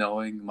and just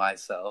knowing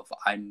myself,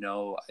 I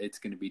know it's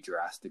going to be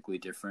drastically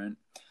different.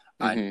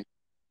 I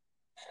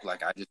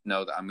just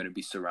know that I'm going to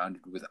be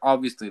surrounded with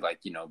obviously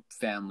like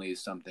family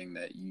is something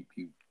that you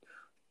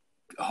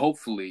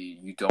hopefully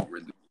you don't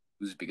really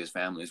lose, because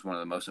family is one of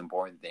the most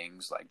important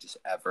things like just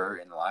ever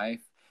in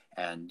life.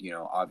 And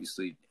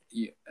obviously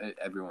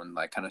everyone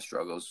like kind of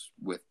struggles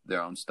with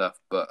their own stuff,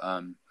 but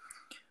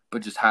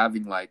just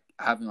having a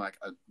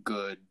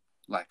good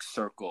like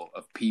circle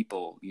of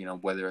people,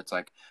 whether it's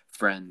like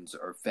friends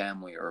or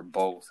family or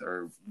both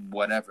or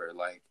whatever,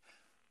 like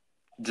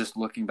just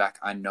looking back,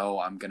 I know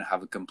I'm going to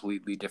have a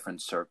completely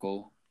different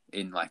circle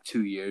in like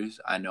 2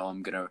 years. I know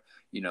I'm going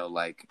to,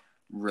 like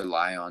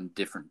rely on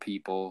different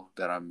people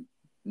that I'm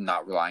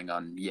not relying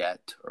on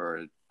yet,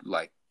 or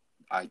like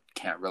I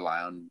can't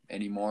rely on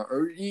anymore.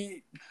 Or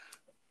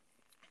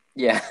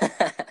Yeah.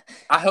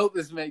 I hope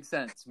this makes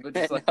sense, but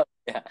just like, No,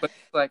 yeah. but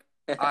like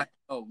I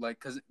know, like,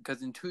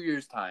 cause in 2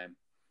 years' time,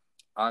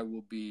 I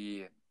will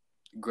be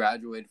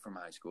graduated from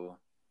high school.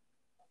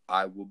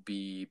 I will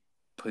be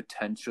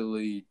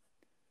potentially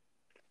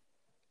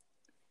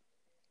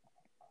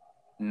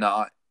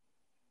not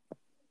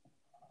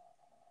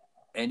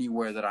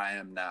anywhere that I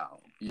am now.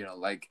 You know,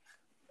 like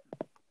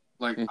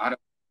I don't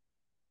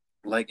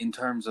like in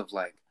terms of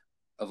like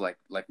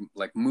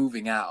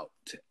moving out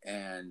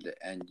and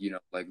you know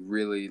like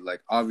really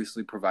like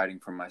obviously providing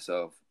for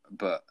myself,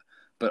 but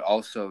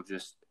also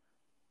just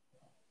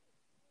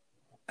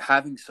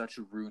having such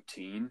a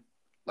routine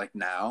like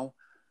now,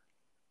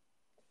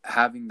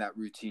 having that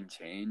routine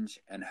change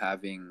and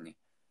having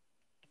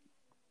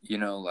you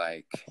know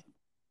like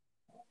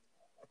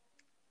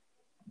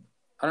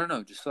I don't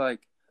know, just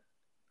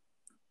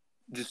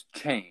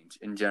change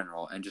in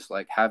general and just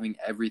like having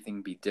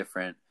everything be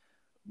different.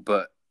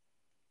 But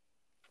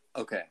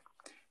okay,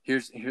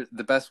 here's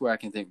the best way I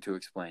can think to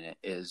explain it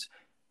is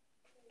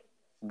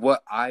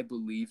what I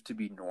believe to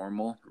be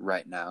normal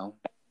right now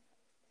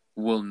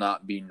will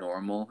not be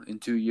normal in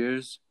 2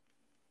 years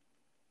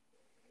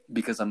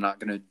because I'm not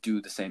gonna do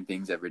the same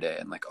things every day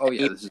and like, oh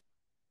yeah, this is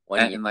 1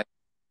 year. and like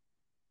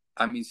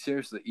I mean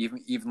seriously,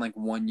 even like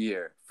 1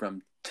 year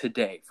from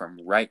today, from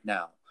right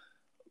now,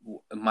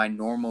 my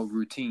normal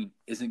routine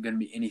isn't gonna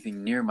be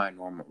anything near my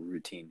normal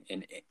routine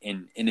in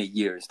a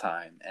year's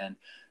time, and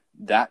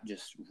that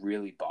just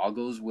really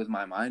boggles with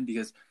my mind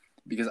because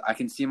I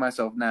can see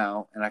myself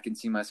now and I can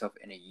see myself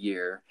in a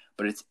year,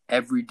 but it's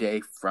every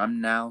day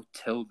from now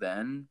till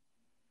then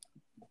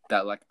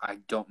that like I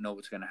don't know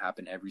what's gonna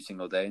happen every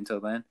single day until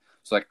then.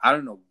 So like I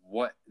don't know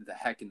what the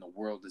heck in the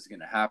world is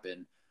gonna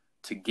happen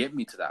to get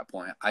me to that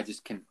point. I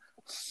just can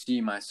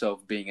see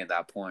myself being at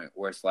that point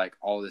where it's like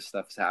all this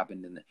stuff has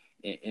happened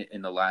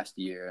in the last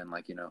year, and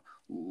like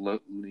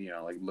like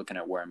looking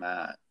at where I'm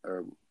at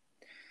or.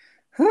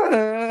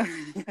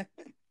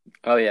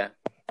 Oh yeah.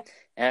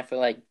 And I feel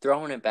like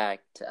throwing it back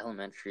to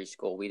elementary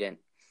school, we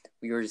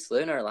were just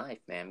living our life,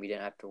 man. We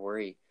didn't have to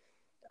worry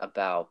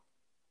about,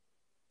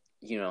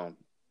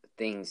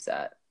 things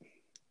that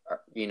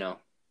are, we didn't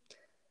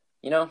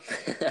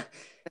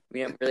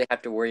really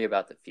have to worry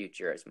about the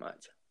future as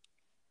much.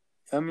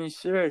 I mean,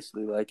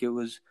 seriously, like it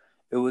was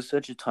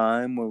such a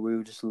time where we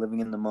were just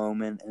living in the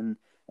moment and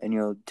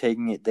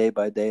taking it day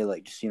by day,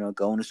 like just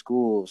going to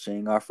school,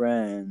 seeing our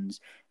friends,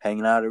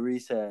 hanging out at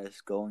recess,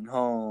 going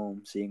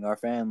home, seeing our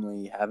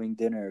family, having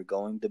dinner,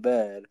 going to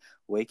bed,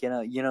 waking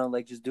up,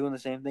 like just doing the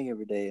same thing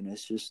every day, and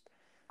it's just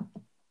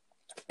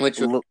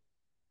Which,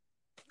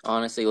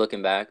 honestly,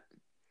 looking back,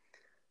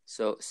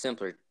 so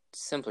simpler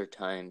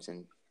times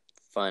and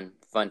fun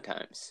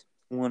times.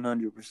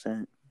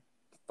 100%.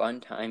 Fun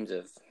times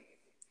of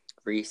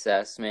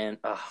recess, man.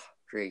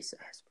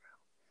 Recess,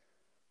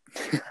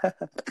 bro.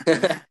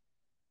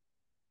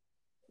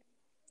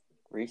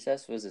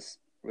 Recess was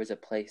a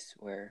place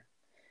where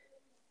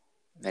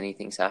many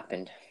things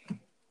happened.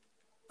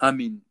 I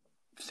mean,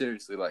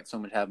 seriously, like so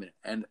much happened,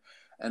 and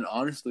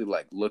honestly,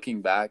 like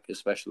looking back,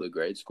 especially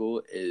grade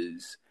school,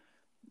 is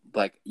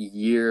like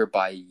year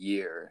by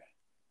year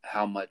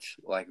how much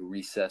like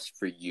recess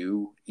for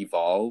you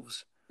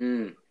evolves.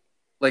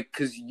 Like,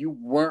 because you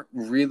weren't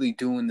really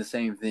doing the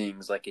same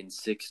things like in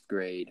 6th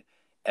grade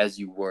as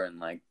you were in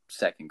like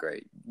 2nd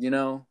grade,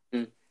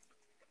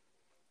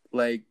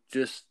 Like,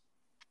 just,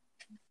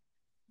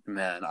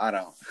 man, I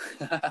don't.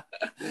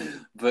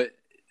 But,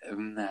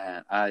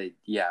 man,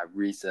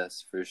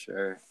 recess for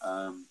sure.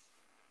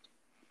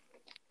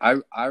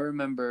 I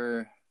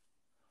remember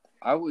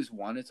I always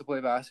wanted to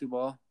play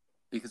basketball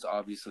because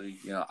obviously,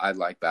 I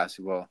like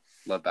basketball,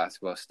 love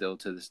basketball still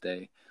to this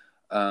day.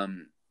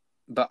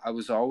 But I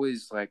was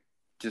always like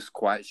just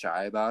quite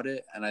shy about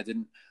it, and I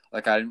didn't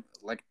like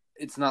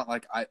it's not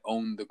like I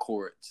owned the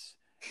courts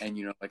and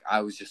like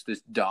I was just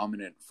this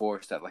dominant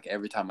force that like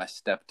every time I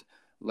stepped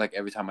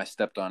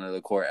onto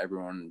the court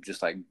everyone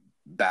just like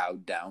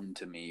bowed down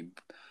to me.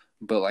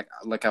 But like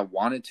I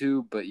wanted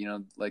to, but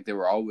like they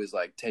were always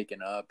like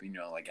taken up,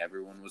 like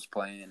everyone was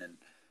playing, and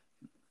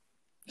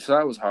so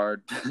that was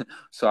hard.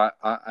 So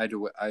I had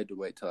to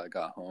wait till I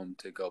got home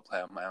to go play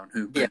on my own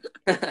hoop. Yeah.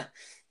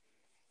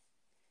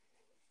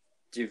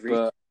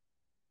 Dude,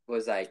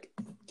 was like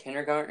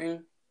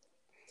kindergarten.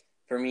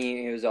 For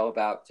me, it was all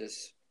about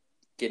just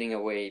getting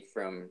away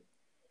from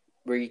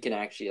where you can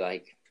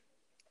actually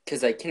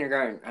because like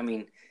kindergarten, I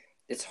mean,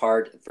 it's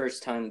hard.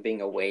 First time being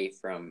away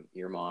from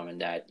your mom and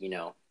dad,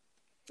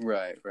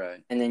 Right.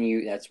 And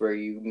then that's where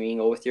you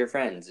mingle with your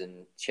friends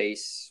and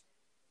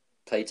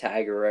play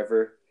tag or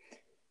whatever.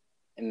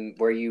 And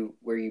where you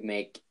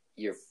make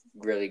your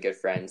really good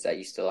friends that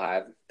you still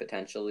have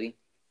potentially.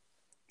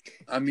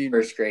 I mean,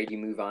 first grade you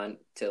move on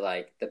to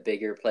like the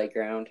bigger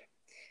playground,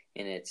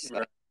 and it's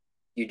like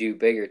you do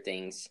bigger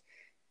things,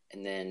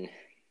 and then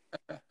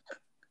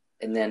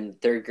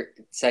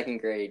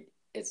 2nd grade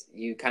it's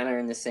you kind of are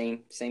in the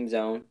same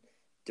zone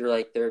through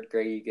like third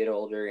grade. You get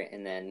older,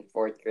 and then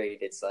fourth grade,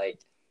 it's like,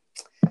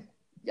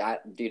 yeah,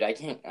 dude,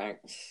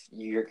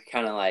 you're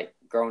kind of like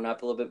growing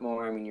up a little bit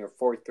more. I mean, you're a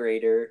fourth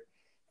grader,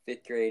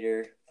 fifth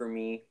grader for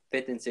me.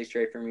 Fifth and sixth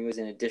grade for me was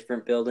in a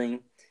different building.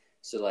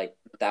 So, like,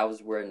 that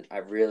was when I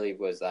really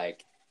was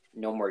like,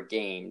 no more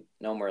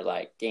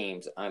like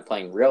games. I'm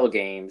playing real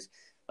games.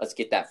 Let's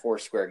get that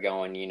Foursquare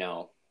going,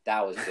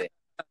 That was big.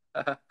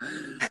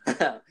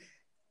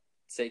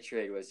 Sixth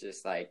grade was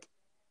just like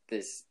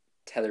this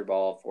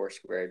tetherball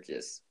Foursquare.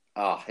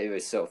 It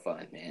was so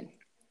fun, man.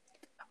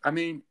 I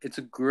mean, it's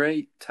a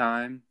great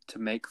time to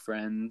make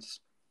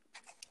friends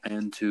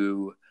and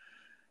to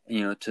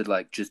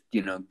like just,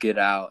 get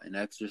out and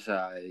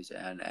exercise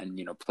and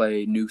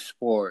play new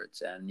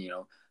sports and,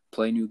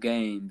 play new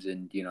games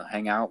and,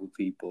 hang out with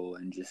people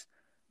and just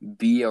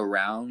be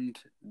around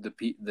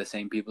the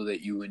same people that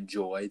you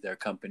enjoy their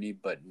company,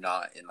 but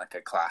not in like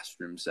a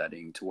classroom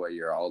setting to where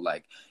you're all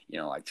like,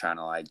 like trying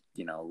to like,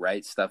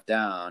 write stuff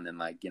down and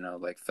like,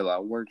 like fill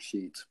out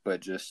worksheets, but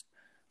just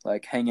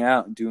like hanging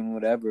out and doing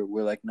whatever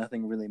where like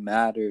nothing really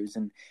matters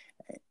and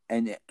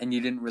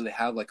you didn't really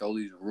have like all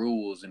these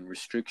rules and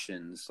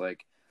restrictions.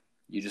 Like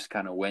you just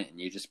kind of went and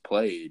you just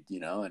played,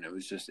 and it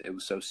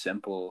was so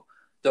simple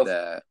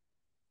that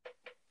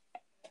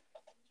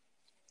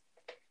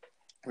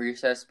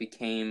recess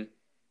became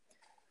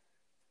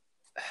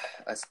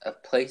a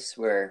place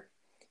where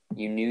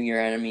you knew your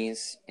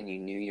enemies and you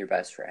knew your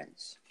best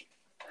friends.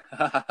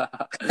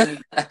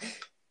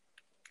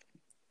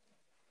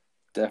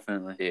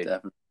 Definitely, dude.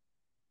 Definitely.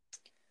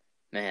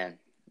 Man,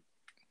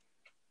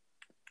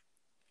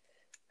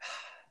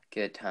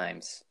 good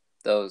times.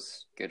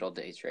 Those good old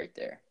days right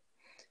there.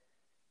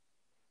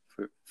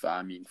 For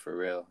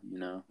real,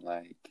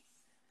 like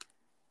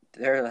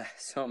there are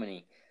so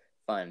many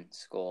fun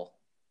school.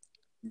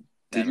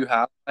 Did you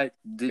have like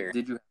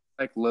did you have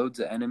like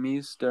loads of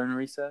enemies during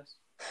recess?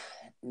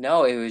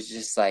 No, it was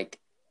just like,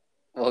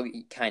 well,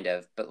 kind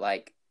of, but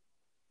like,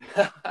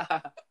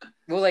 well,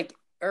 like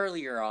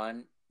earlier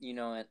on,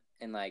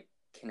 in like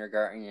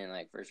kindergarten and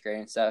like first grade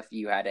and stuff,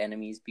 you had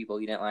enemies, people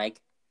you didn't like.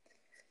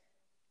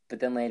 But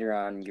then later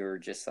on, you were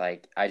just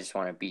like, I just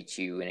want to beat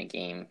you in a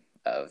game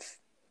of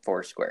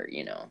Foursquare,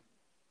 No?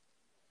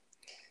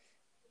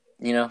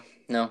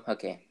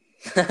 Okay.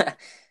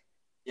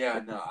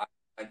 Yeah, no,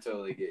 I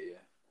totally get you.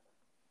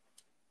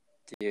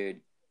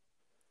 Dude,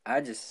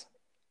 I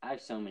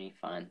have so many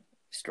fun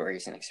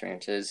stories and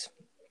experiences.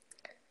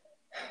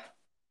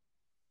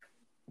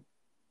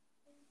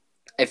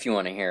 If you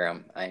want to hear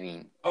them, I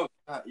mean. Oh,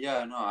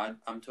 yeah, no,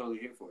 I'm totally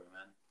here for it,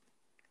 man.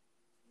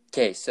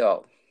 Okay,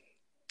 so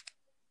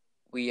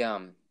we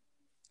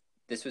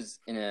this was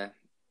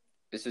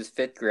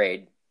fifth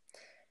grade,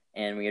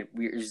 and it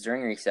was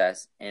during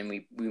recess, and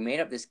we made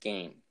up this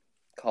game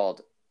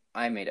called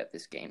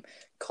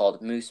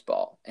Moose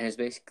Ball, and it's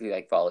basically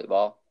like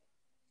volleyball,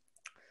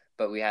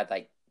 but we had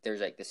like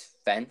there's like this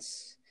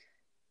fence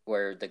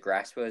where the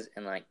grass was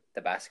and like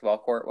the basketball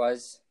court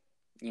was,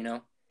 Yeah.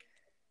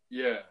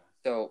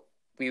 So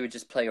we would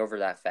just play over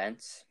that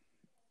fence.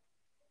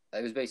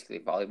 It was basically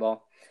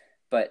volleyball,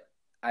 but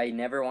I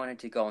never wanted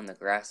to go in the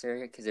grass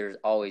area because there was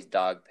always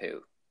dog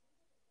poo.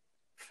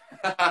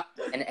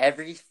 And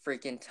every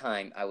freaking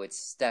time I would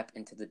step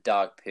into the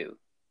dog poo.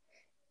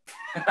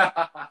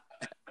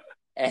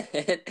 and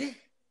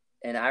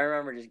I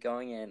remember just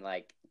going in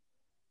like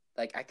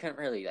I couldn't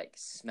really like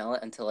smell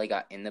it until I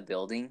got in the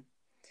building.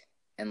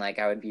 And like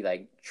I would be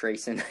like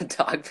tracing the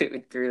dog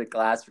poo through the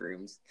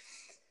classrooms.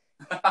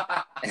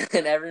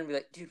 And everyone would be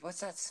like, dude, what's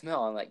that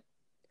smell? I'm like,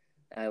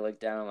 and I look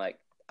down, I'm like,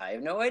 I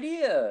have no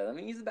idea. Let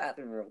me use the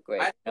bathroom real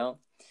quick,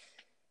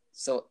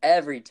 So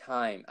every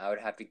time I would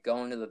have to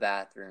go into the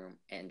bathroom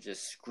and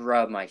just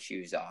scrub my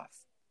shoes off.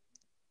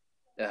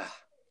 Ugh.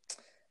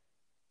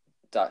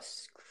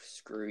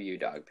 Screw you,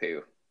 dog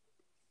poo.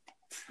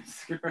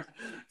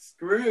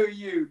 Screw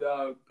you,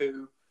 dog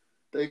poo.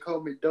 They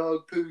call me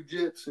Dog Poo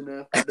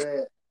Gibson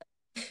after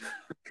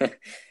that.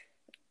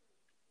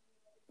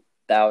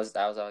 That was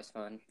always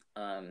fun.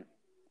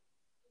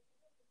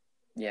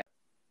 Yeah.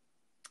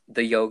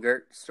 The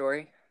yogurt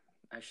story,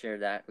 I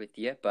shared that with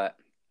you, but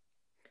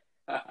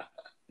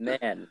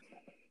man,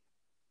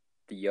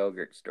 the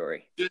yogurt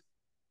story.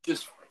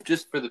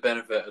 Just for the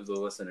benefit of the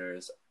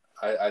listeners,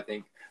 I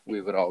think we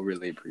would all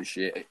really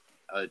appreciate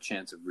a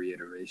chance of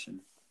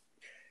reiteration.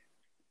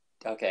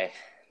 Okay.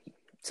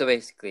 So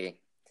basically,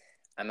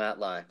 I'm at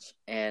lunch,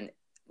 and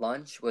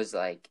lunch was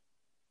like,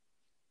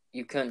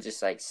 you couldn't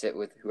just like sit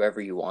with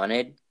whoever you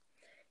wanted.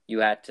 You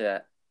had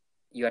to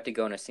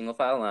go in a single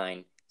file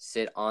line,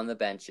 sit on the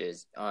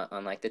benches,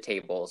 on like the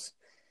tables,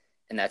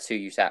 and that's who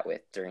you sat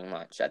with during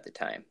lunch at the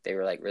time. They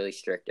were like really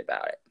strict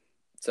about it.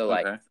 So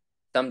like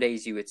some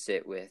days you would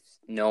sit with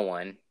no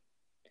one,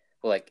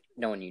 well, like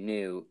no one you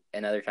knew,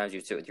 and other times you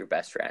would sit with your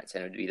best friends,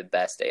 and it would be the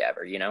best day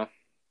ever,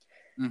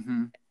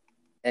 Mm-hmm.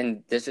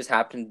 And this just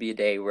happened to be a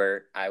day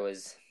where I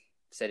was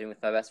sitting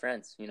with my best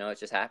friends. It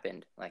just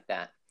happened like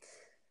that.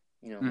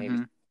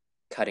 Maybe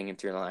cutting him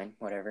through the line,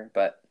 whatever.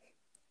 But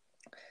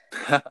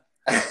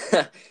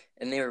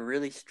And they were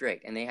really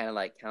strict, and they had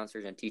like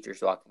counselors and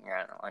teachers walking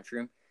around in the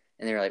lunchroom,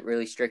 and they were like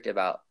really strict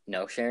about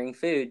no sharing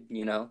food,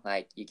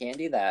 like you can't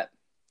do that.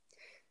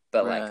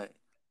 But like, Right.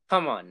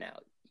 come on now,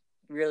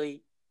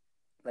 really,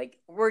 like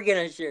we're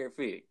gonna share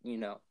food,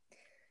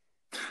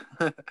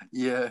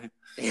 Yeah.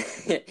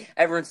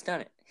 Everyone's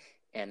done it.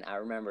 And I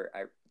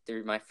remember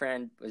my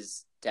friend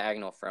was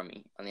diagonal from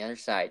me on the other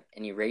side,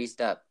 and he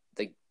raised up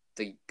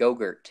the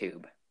yogurt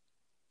tube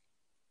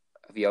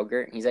of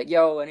yogurt. And he's like,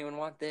 "Yo, anyone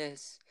want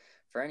this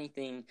for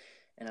anything?"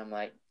 And I'm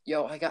like,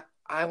 "Yo,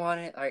 I want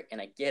it." All right. And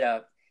I get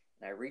up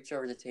and I reach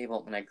over the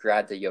table and I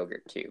grab the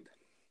yogurt tube.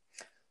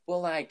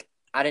 Well, like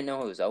I didn't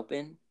know it was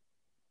open.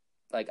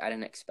 Like I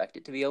didn't expect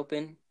it to be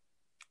open.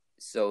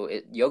 So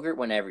yogurt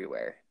went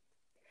everywhere.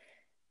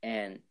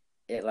 And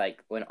it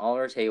like went all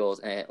over tables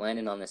and it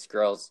landed on this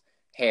girl's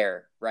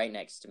hair right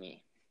next to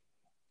me.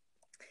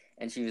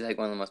 And she was like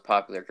one of the most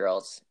popular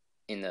girls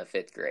in the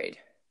 5th grade.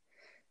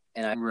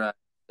 And I Right.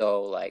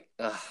 so like,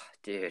 ugh,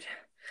 dude.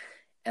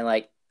 And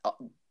like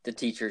the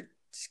teacher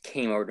just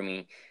came over to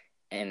me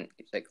and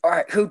he's like, "All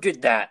right, who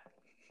did that?"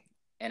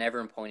 And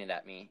everyone pointed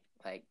at me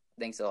like,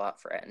 "Thanks a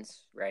lot,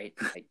 friends." Right?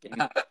 Like,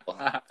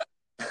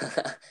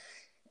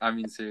 I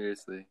mean,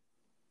 seriously.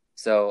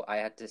 So I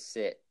had to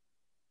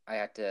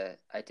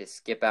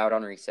skip out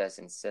on recess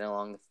and sit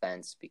along the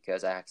fence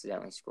because I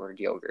accidentally squirted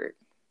yogurt.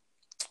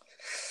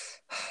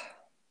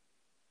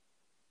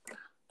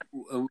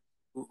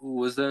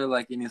 Was there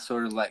like any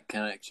sort of like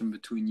connection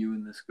between you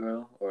and this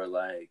girl, or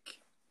like?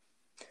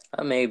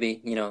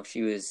 Maybe,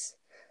 she was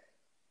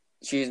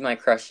my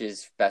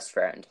crush's best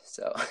friend,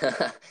 so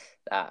that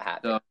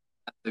happened. So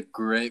that's a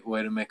great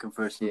way to make a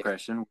first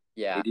impression.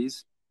 Yeah.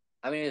 Ladies.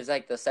 I mean, it was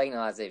like the second to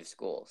last day of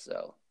school,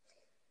 so.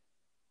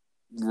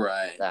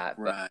 Right. That,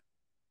 but... Right.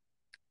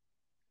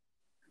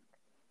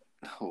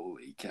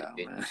 Holy cow,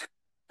 Dude.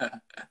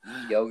 Man.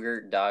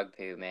 Yogurt dog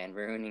poo, man,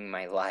 ruining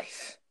my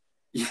life.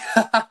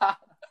 Yeah.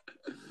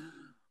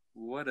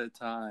 What a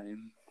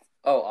time.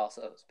 Oh,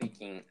 also,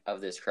 speaking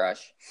of this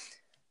crush,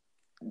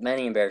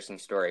 many embarrassing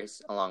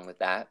stories along with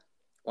that.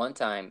 One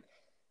time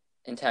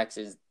in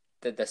Texas,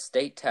 the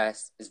state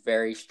test is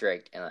very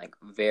strict and like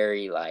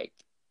very like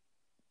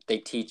they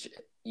teach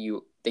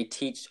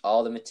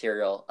all the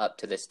material up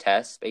to this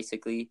test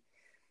basically,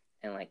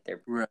 and like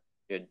they're Right.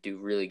 to do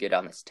really good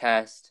on this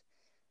test.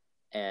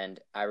 And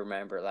I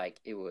remember like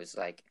it was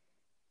like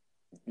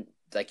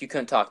you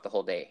couldn't talk the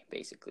whole day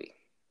basically.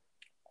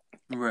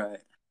 Right.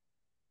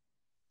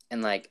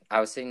 And like I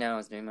was sitting down, I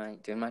was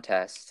doing my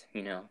test,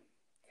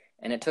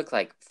 and it took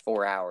like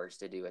 4 hours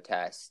to do a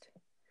test.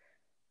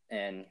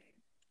 And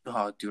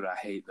oh, dude, I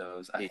hate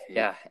those.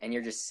 And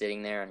you're just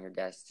sitting there on your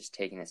desk, just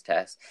taking this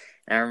test.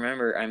 And I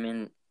remember I'm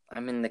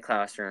in the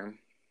classroom,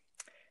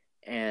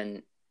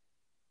 and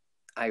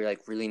I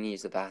like really need to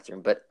use the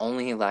bathroom, but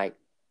only like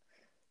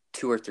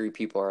 2 or 3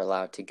 people are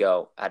allowed to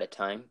go at a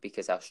time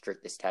because how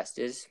strict this test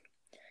is.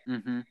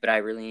 Mm-hmm. But I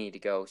really need to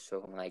go,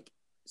 so I'm like,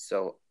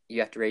 so you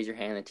have to raise your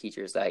hand. The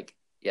teacher's like,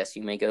 yes,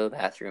 you may go to the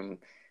bathroom,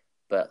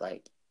 but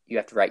like you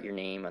have to write your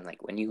name on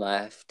like when you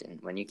left and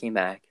when you came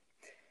back.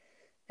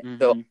 Mm-hmm.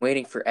 So I'm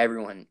waiting for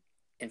everyone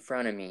in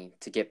front of me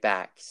to get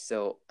back.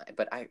 So,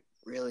 but I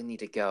really need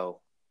to go,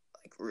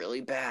 like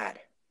really bad.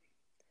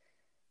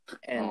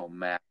 And oh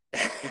man,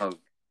 oh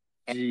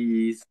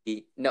jeez.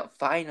 No,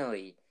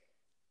 finally,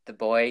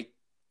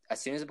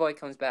 as soon as the boy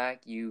comes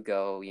back, you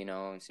go.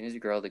 As soon as the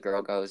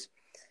girl goes,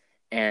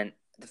 and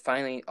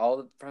finally,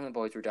 all from the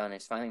boys were done.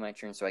 It's finally my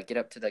turn, so I get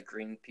up to the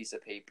green piece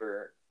of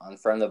paper on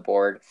front of the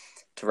board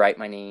to write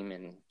my name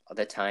and all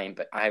the time.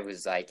 But I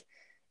was like,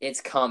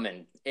 "It's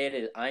coming! It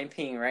is! I'm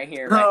peeing right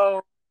here,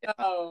 no.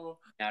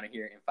 Out of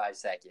here in 5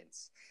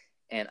 seconds."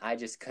 And I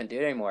just couldn't do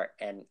it anymore.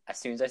 And as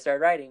soon as I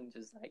started writing,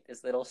 just like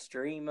this little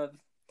stream of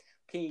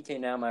pee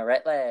came down my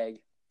right leg,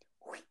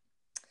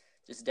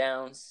 just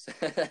down.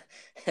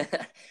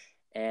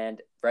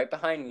 And right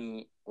behind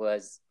me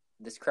was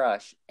this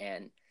crush,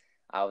 and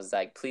I was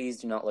like,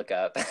 "Please do not look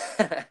up.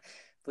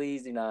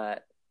 Please do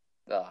not."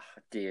 Oh,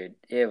 dude,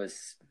 it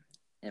was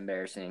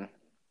embarrassing.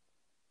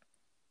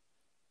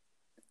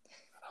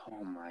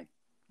 Oh my.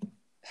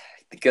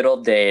 The good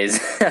old days.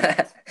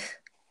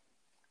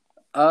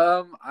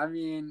 I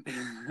mean,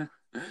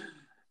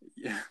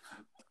 yeah.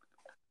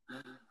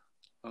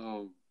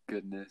 Oh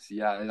goodness,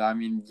 yeah. I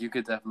mean, you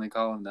could definitely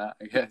call him that,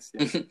 I guess.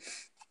 Yeah.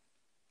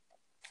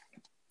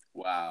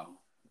 Wow,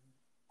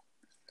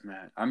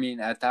 man. I mean,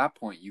 at that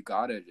point, you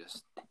gotta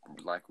just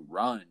like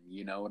run.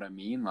 You know what I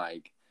mean?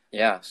 Like,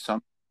 yeah.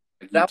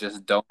 You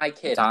just don't. My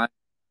kid. I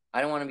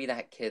don't want to be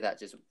that kid that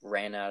just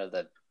ran out of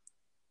the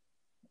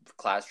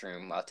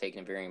classroom while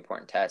taking a very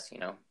important test.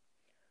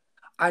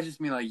 I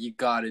just mean like you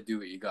gotta do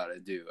what you gotta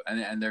do,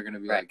 and they're gonna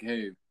be right. like,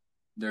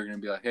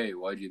 hey,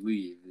 why'd you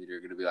leave? And you're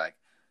gonna be like,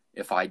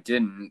 if I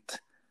didn't,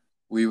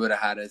 we would have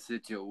had a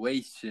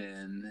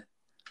situation,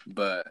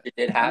 but it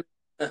did happen.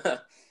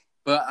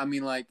 But I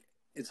mean, like,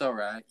 it's all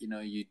right.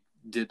 You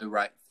did the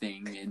right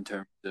thing in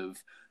terms of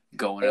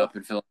going up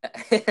and feeling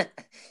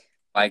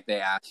like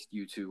they asked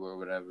you to or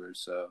whatever.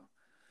 So,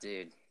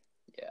 dude,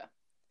 Yeah.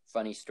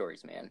 Funny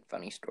stories, man.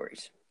 Funny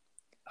stories.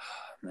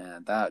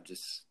 Man, that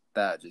just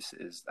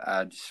is.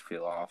 I just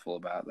feel awful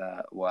about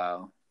that.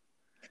 Wow.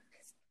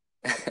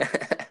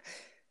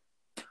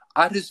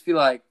 I just feel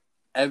like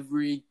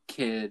every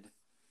kid,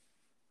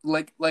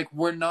 like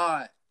we're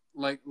not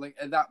like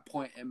at that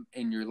point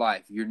in your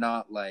life, you're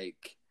not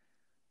like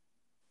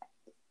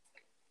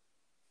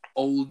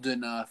old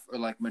enough or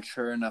like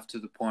mature enough to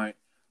the point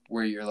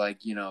where you're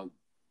like, you know,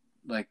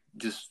 like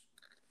just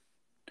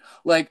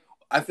like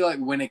I feel like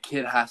when a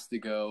kid has to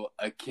go,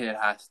 a kid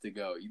has to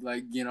go.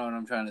 Like, you know what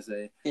I'm trying to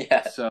say?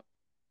 Yeah. So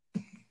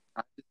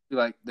I just feel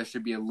like there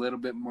should be a little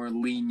bit more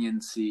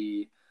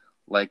leniency.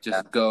 Like,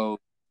 just go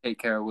take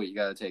care of what you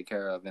got to take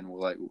care of, and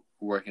we'll like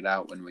work it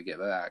out when we get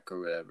back or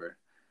whatever.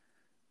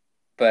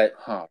 But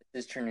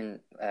this is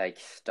turning like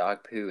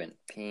dog poo and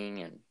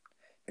peeing, and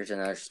here's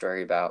another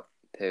story about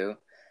poo.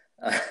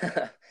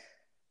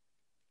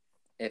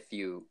 If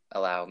you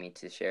allow me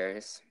to share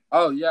this.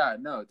 Oh yeah,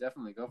 no,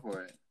 definitely go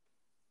for it.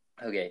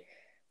 Okay,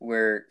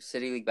 we're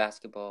City League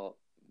basketball.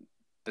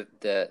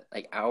 The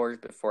like hours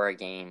before our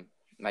game,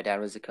 my dad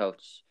was the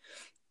coach,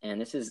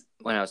 and this is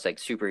when I was like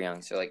super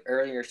young, so like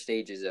earlier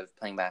stages of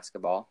playing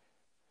basketball.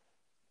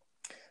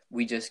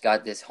 We just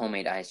got this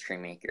homemade ice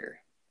cream maker,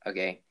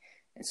 okay,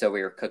 and so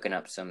we were cooking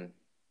up some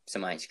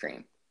ice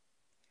cream,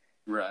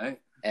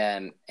 right?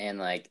 And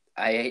like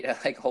I ate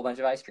like a whole bunch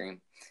of ice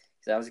cream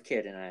because I was a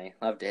kid and I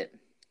loved it,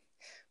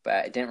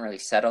 but it didn't really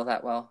settle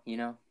that well, you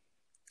know.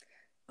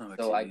 Oh,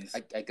 so I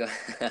go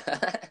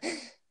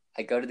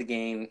I go to the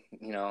game,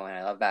 you know, and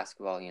I love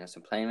basketball, you know, so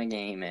I'm playing the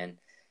game and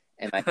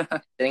my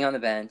sitting on the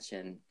bench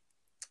and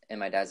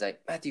my dad's like,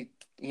 Matthew,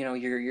 you know,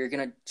 you're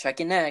gonna check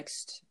in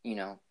next, you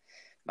know.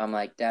 I'm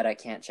like, Dad, I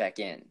can't check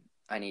in.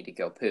 I need to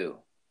go poo.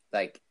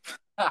 Like,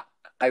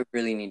 I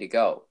really need to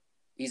go.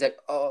 He's like,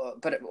 oh,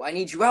 but I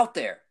need you out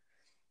there.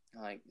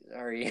 I'm like,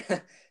 sorry.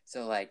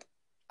 So like,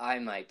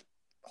 I'm like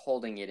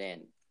holding it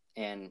in,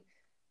 and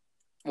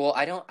well,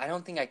 I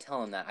don't think I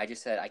tell him that. I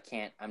just said I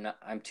can't.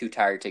 I'm too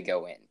tired to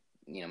go in.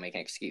 You know, make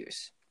an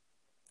excuse.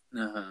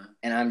 And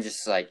I'm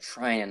just like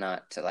trying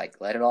not to like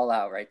let it all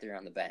out right there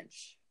on the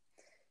bench,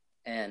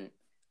 and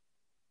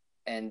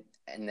then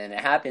it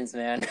happens,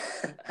 man.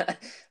 I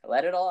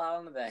let it all out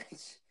on the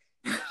bench.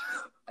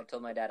 I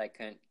told my dad I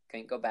couldn't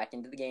go back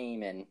into the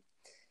game,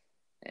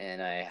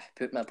 and I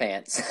pooped my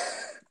pants.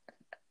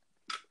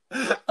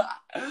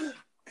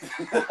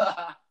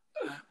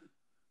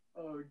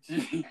 Oh,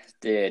 geez.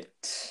 Dude,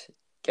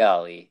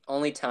 golly.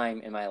 Only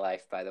time in my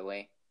life, by the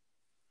way.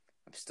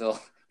 I'm still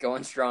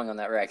going strong on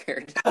that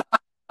record.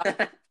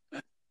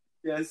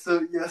 Yeah,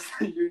 so yes,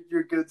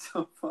 you're good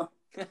so far.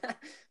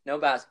 No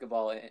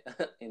basketball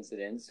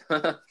incidents.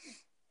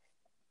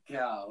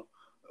 Cow.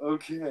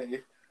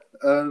 Okay.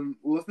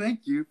 Well,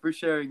 thank you for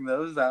sharing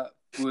those. That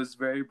was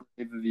very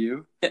brave of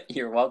you.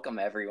 You're welcome,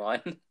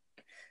 everyone.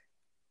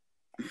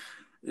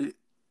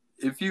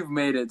 If you've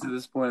made it to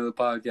this point of the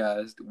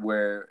podcast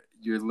where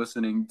you're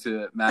listening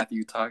to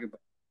Matthew talk about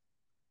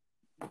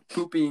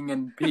pooping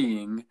and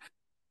peeing,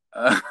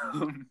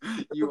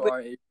 you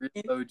are a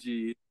real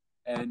OG,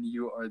 and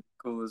you are the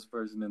coolest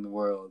person in the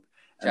world,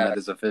 and that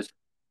is official.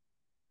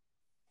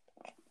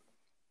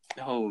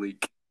 Holy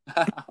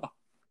cow!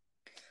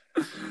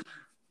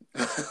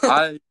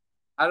 I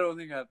don't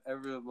think I've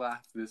ever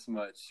laughed this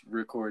much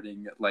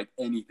recording like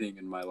anything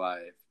in my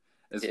life,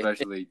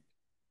 especially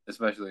a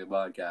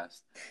podcast.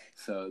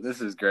 So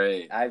this is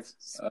great. I've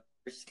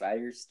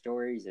spider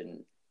stories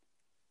and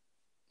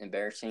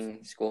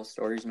embarrassing school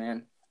stories,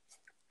 man.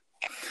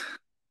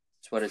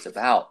 That's what it's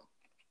about.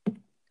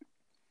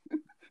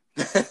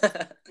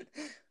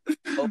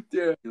 Hope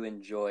Dude, you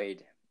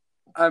enjoyed.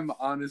 I'm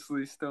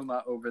honestly still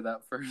not over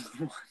that first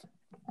one.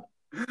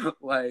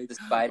 Like the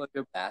spider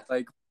bath.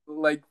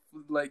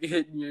 Like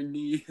hitting your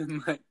knee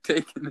and like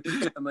taking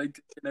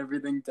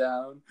everything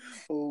down.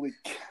 Holy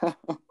cow!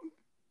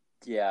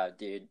 Yeah,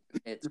 dude,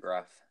 it's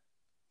rough.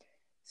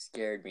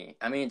 Scared me.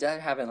 I mean,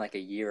 that happened like a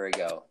year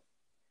ago.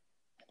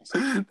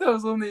 That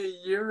was only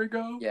a year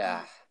ago?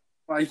 Yeah.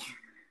 Like,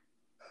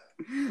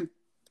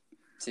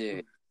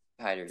 dude,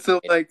 spiders. So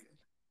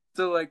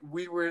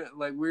we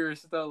were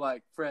still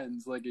like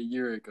friends like a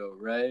year ago,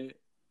 right?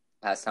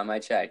 Last time I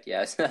checked,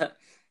 yes.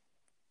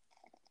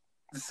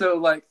 So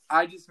like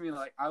I just mean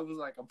like I was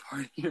like a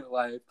part of your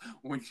life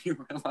when you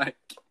were like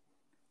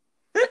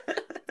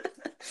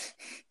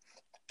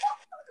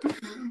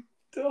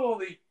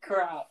holy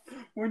crap,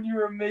 when you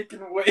were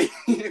making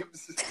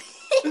waves.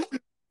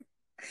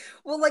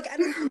 Well, like I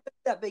didn't look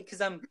that big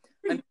because I'm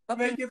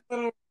making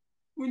little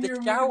when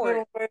you're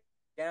shower waves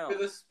down for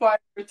the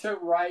spider to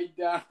ride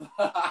down.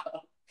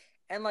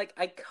 And like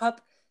I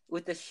cup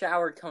with the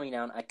shower coming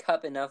down, I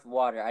cup enough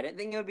water. I didn't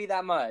think it would be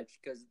that much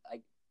because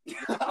like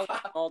how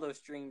all those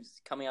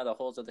streams coming out of the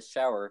holes of the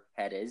shower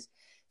head is.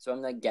 So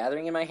I'm like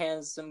gathering in my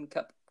hands some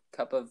cup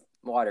of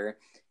water,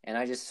 and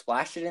I just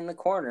splashed it in the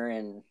corner.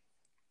 And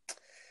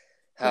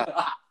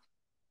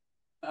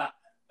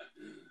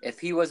if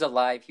he was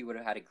alive, he would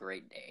have had a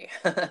great day.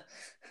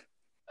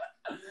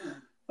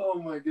 Oh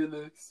my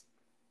goodness!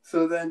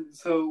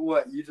 So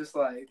what? You just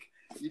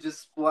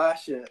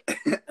splash it,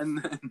 and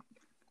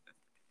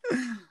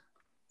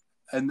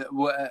then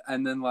what?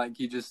 And then like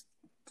you just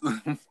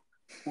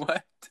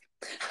what?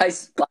 I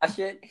splash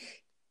it,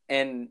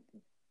 and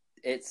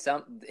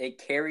it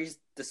carries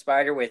the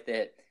spider with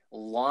it,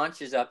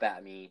 launches up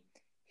at me,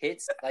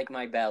 hits like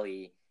my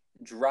belly,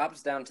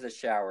 drops down to the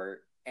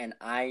shower, and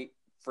I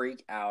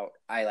freak out.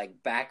 I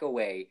like back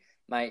away.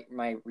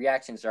 My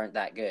reactions aren't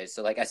that good.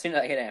 So like as soon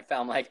as I hit it and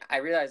fell, I'm like, I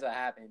realized what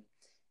happened.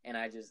 And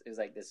it was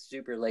like this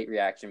super late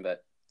reaction,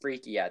 but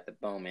freaky at the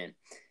moment.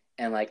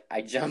 And like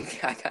I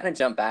kind of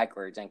jump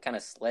backwards and kind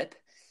of slip,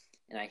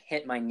 and I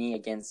hit my knee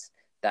against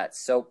that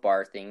soap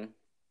bar thing,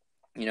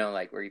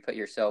 like where you put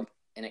your soap,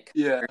 and it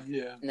Yeah.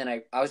 And then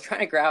I was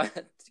trying to grab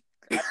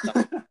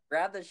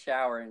the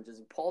shower and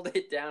just pulled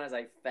it down as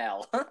I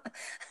fell.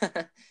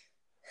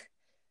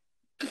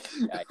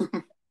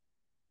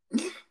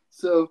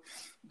 So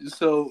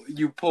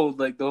you pulled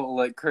like the whole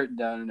like curtain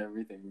down and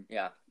everything.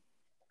 Yeah.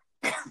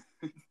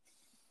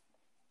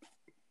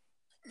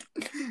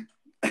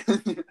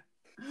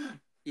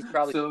 He's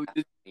probably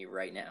me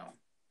right now.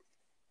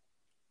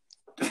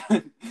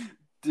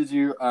 Did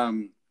you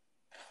oh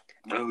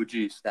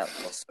jeez. That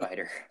little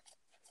spider.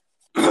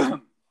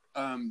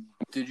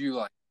 Did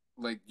you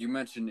like you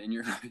mentioned in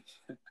your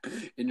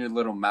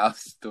little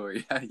mouse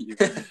story how you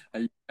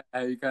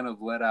kind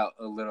of let out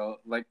a little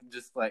like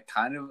just like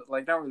kind of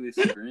like not really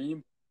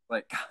scream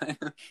like kind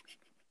of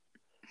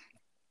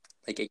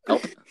like a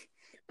yelp?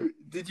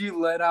 Did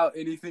you let out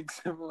anything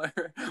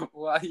similar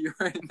while you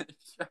were in the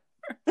shower?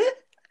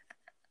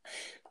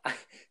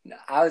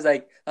 I was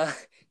like,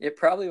 it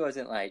probably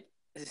wasn't like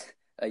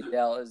a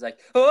yell. It was like,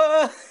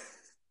 oh!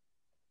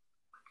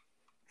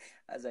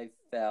 As I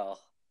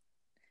fell.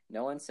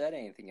 No one said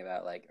anything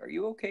about like, are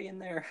you okay in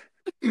there?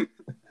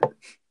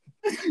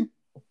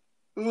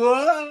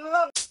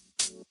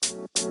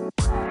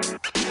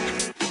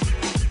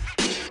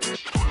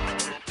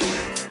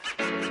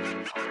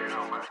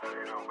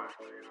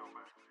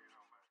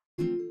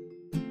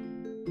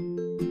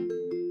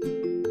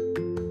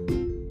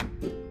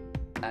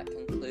 That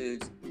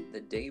concludes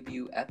the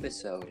debut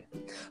episode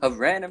of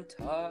Random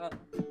Talk.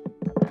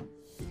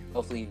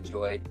 Hopefully you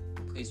enjoyed.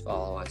 Please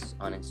follow us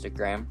on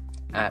Instagram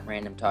at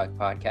Random Talk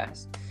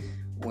Podcast,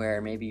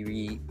 where maybe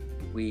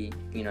we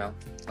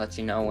let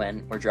you know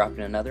when we're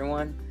dropping another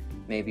one.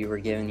 Maybe we're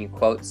giving you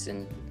quotes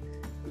and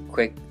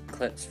quick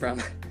clips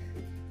from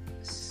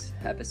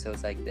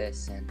episodes like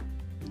this. And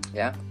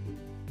yeah,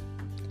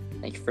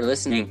 thank you for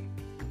listening.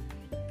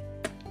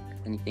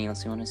 Anything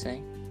else you want to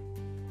say?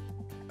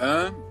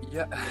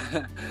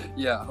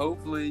 Yeah.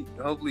 Hopefully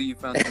you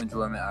found some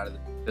enjoyment out of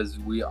it, because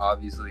we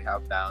obviously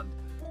have found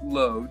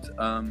loads.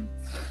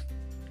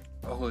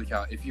 Holy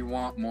cow, if you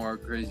want more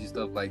crazy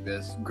stuff like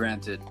this,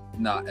 granted,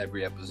 not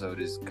every episode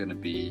is gonna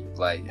be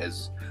like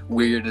as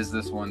weird as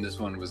this one. This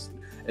one was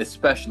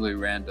especially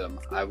random,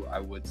 I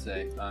would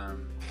say.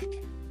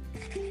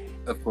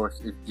 Of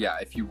course,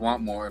 if you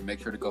want more, make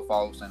sure to go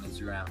follow us on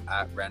Instagram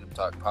at Random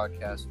Talk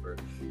Podcast for,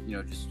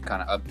 just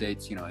kind of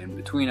updates, in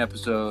between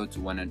episodes,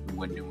 when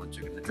new ones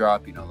are going to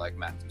drop, like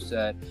Matthew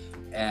said,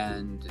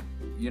 and,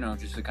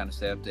 just to kind of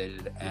stay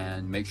updated,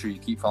 and make sure you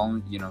keep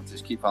following,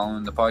 just keep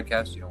following the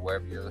podcast,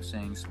 wherever you're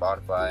listening,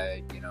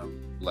 Spotify,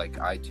 like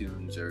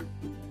iTunes, or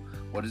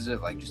what is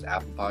it, like just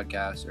Apple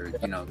Podcasts, or,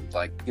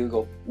 like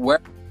Google,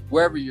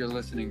 wherever you're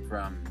listening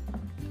from.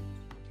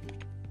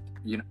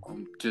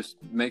 Just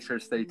make sure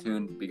to stay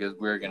tuned, because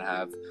we're gonna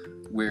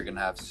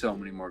have so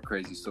many more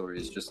crazy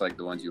stories just like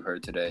the ones you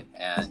heard today.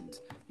 And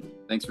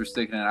thanks for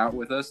sticking it out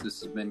with us.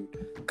 This has been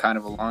kind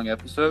of a long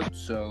episode,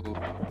 so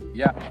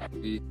yeah,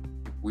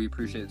 we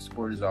appreciate the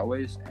support as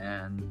always.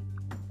 And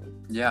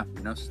yeah,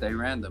 stay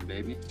random,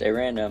 baby. Stay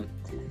random.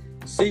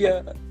 See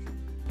ya.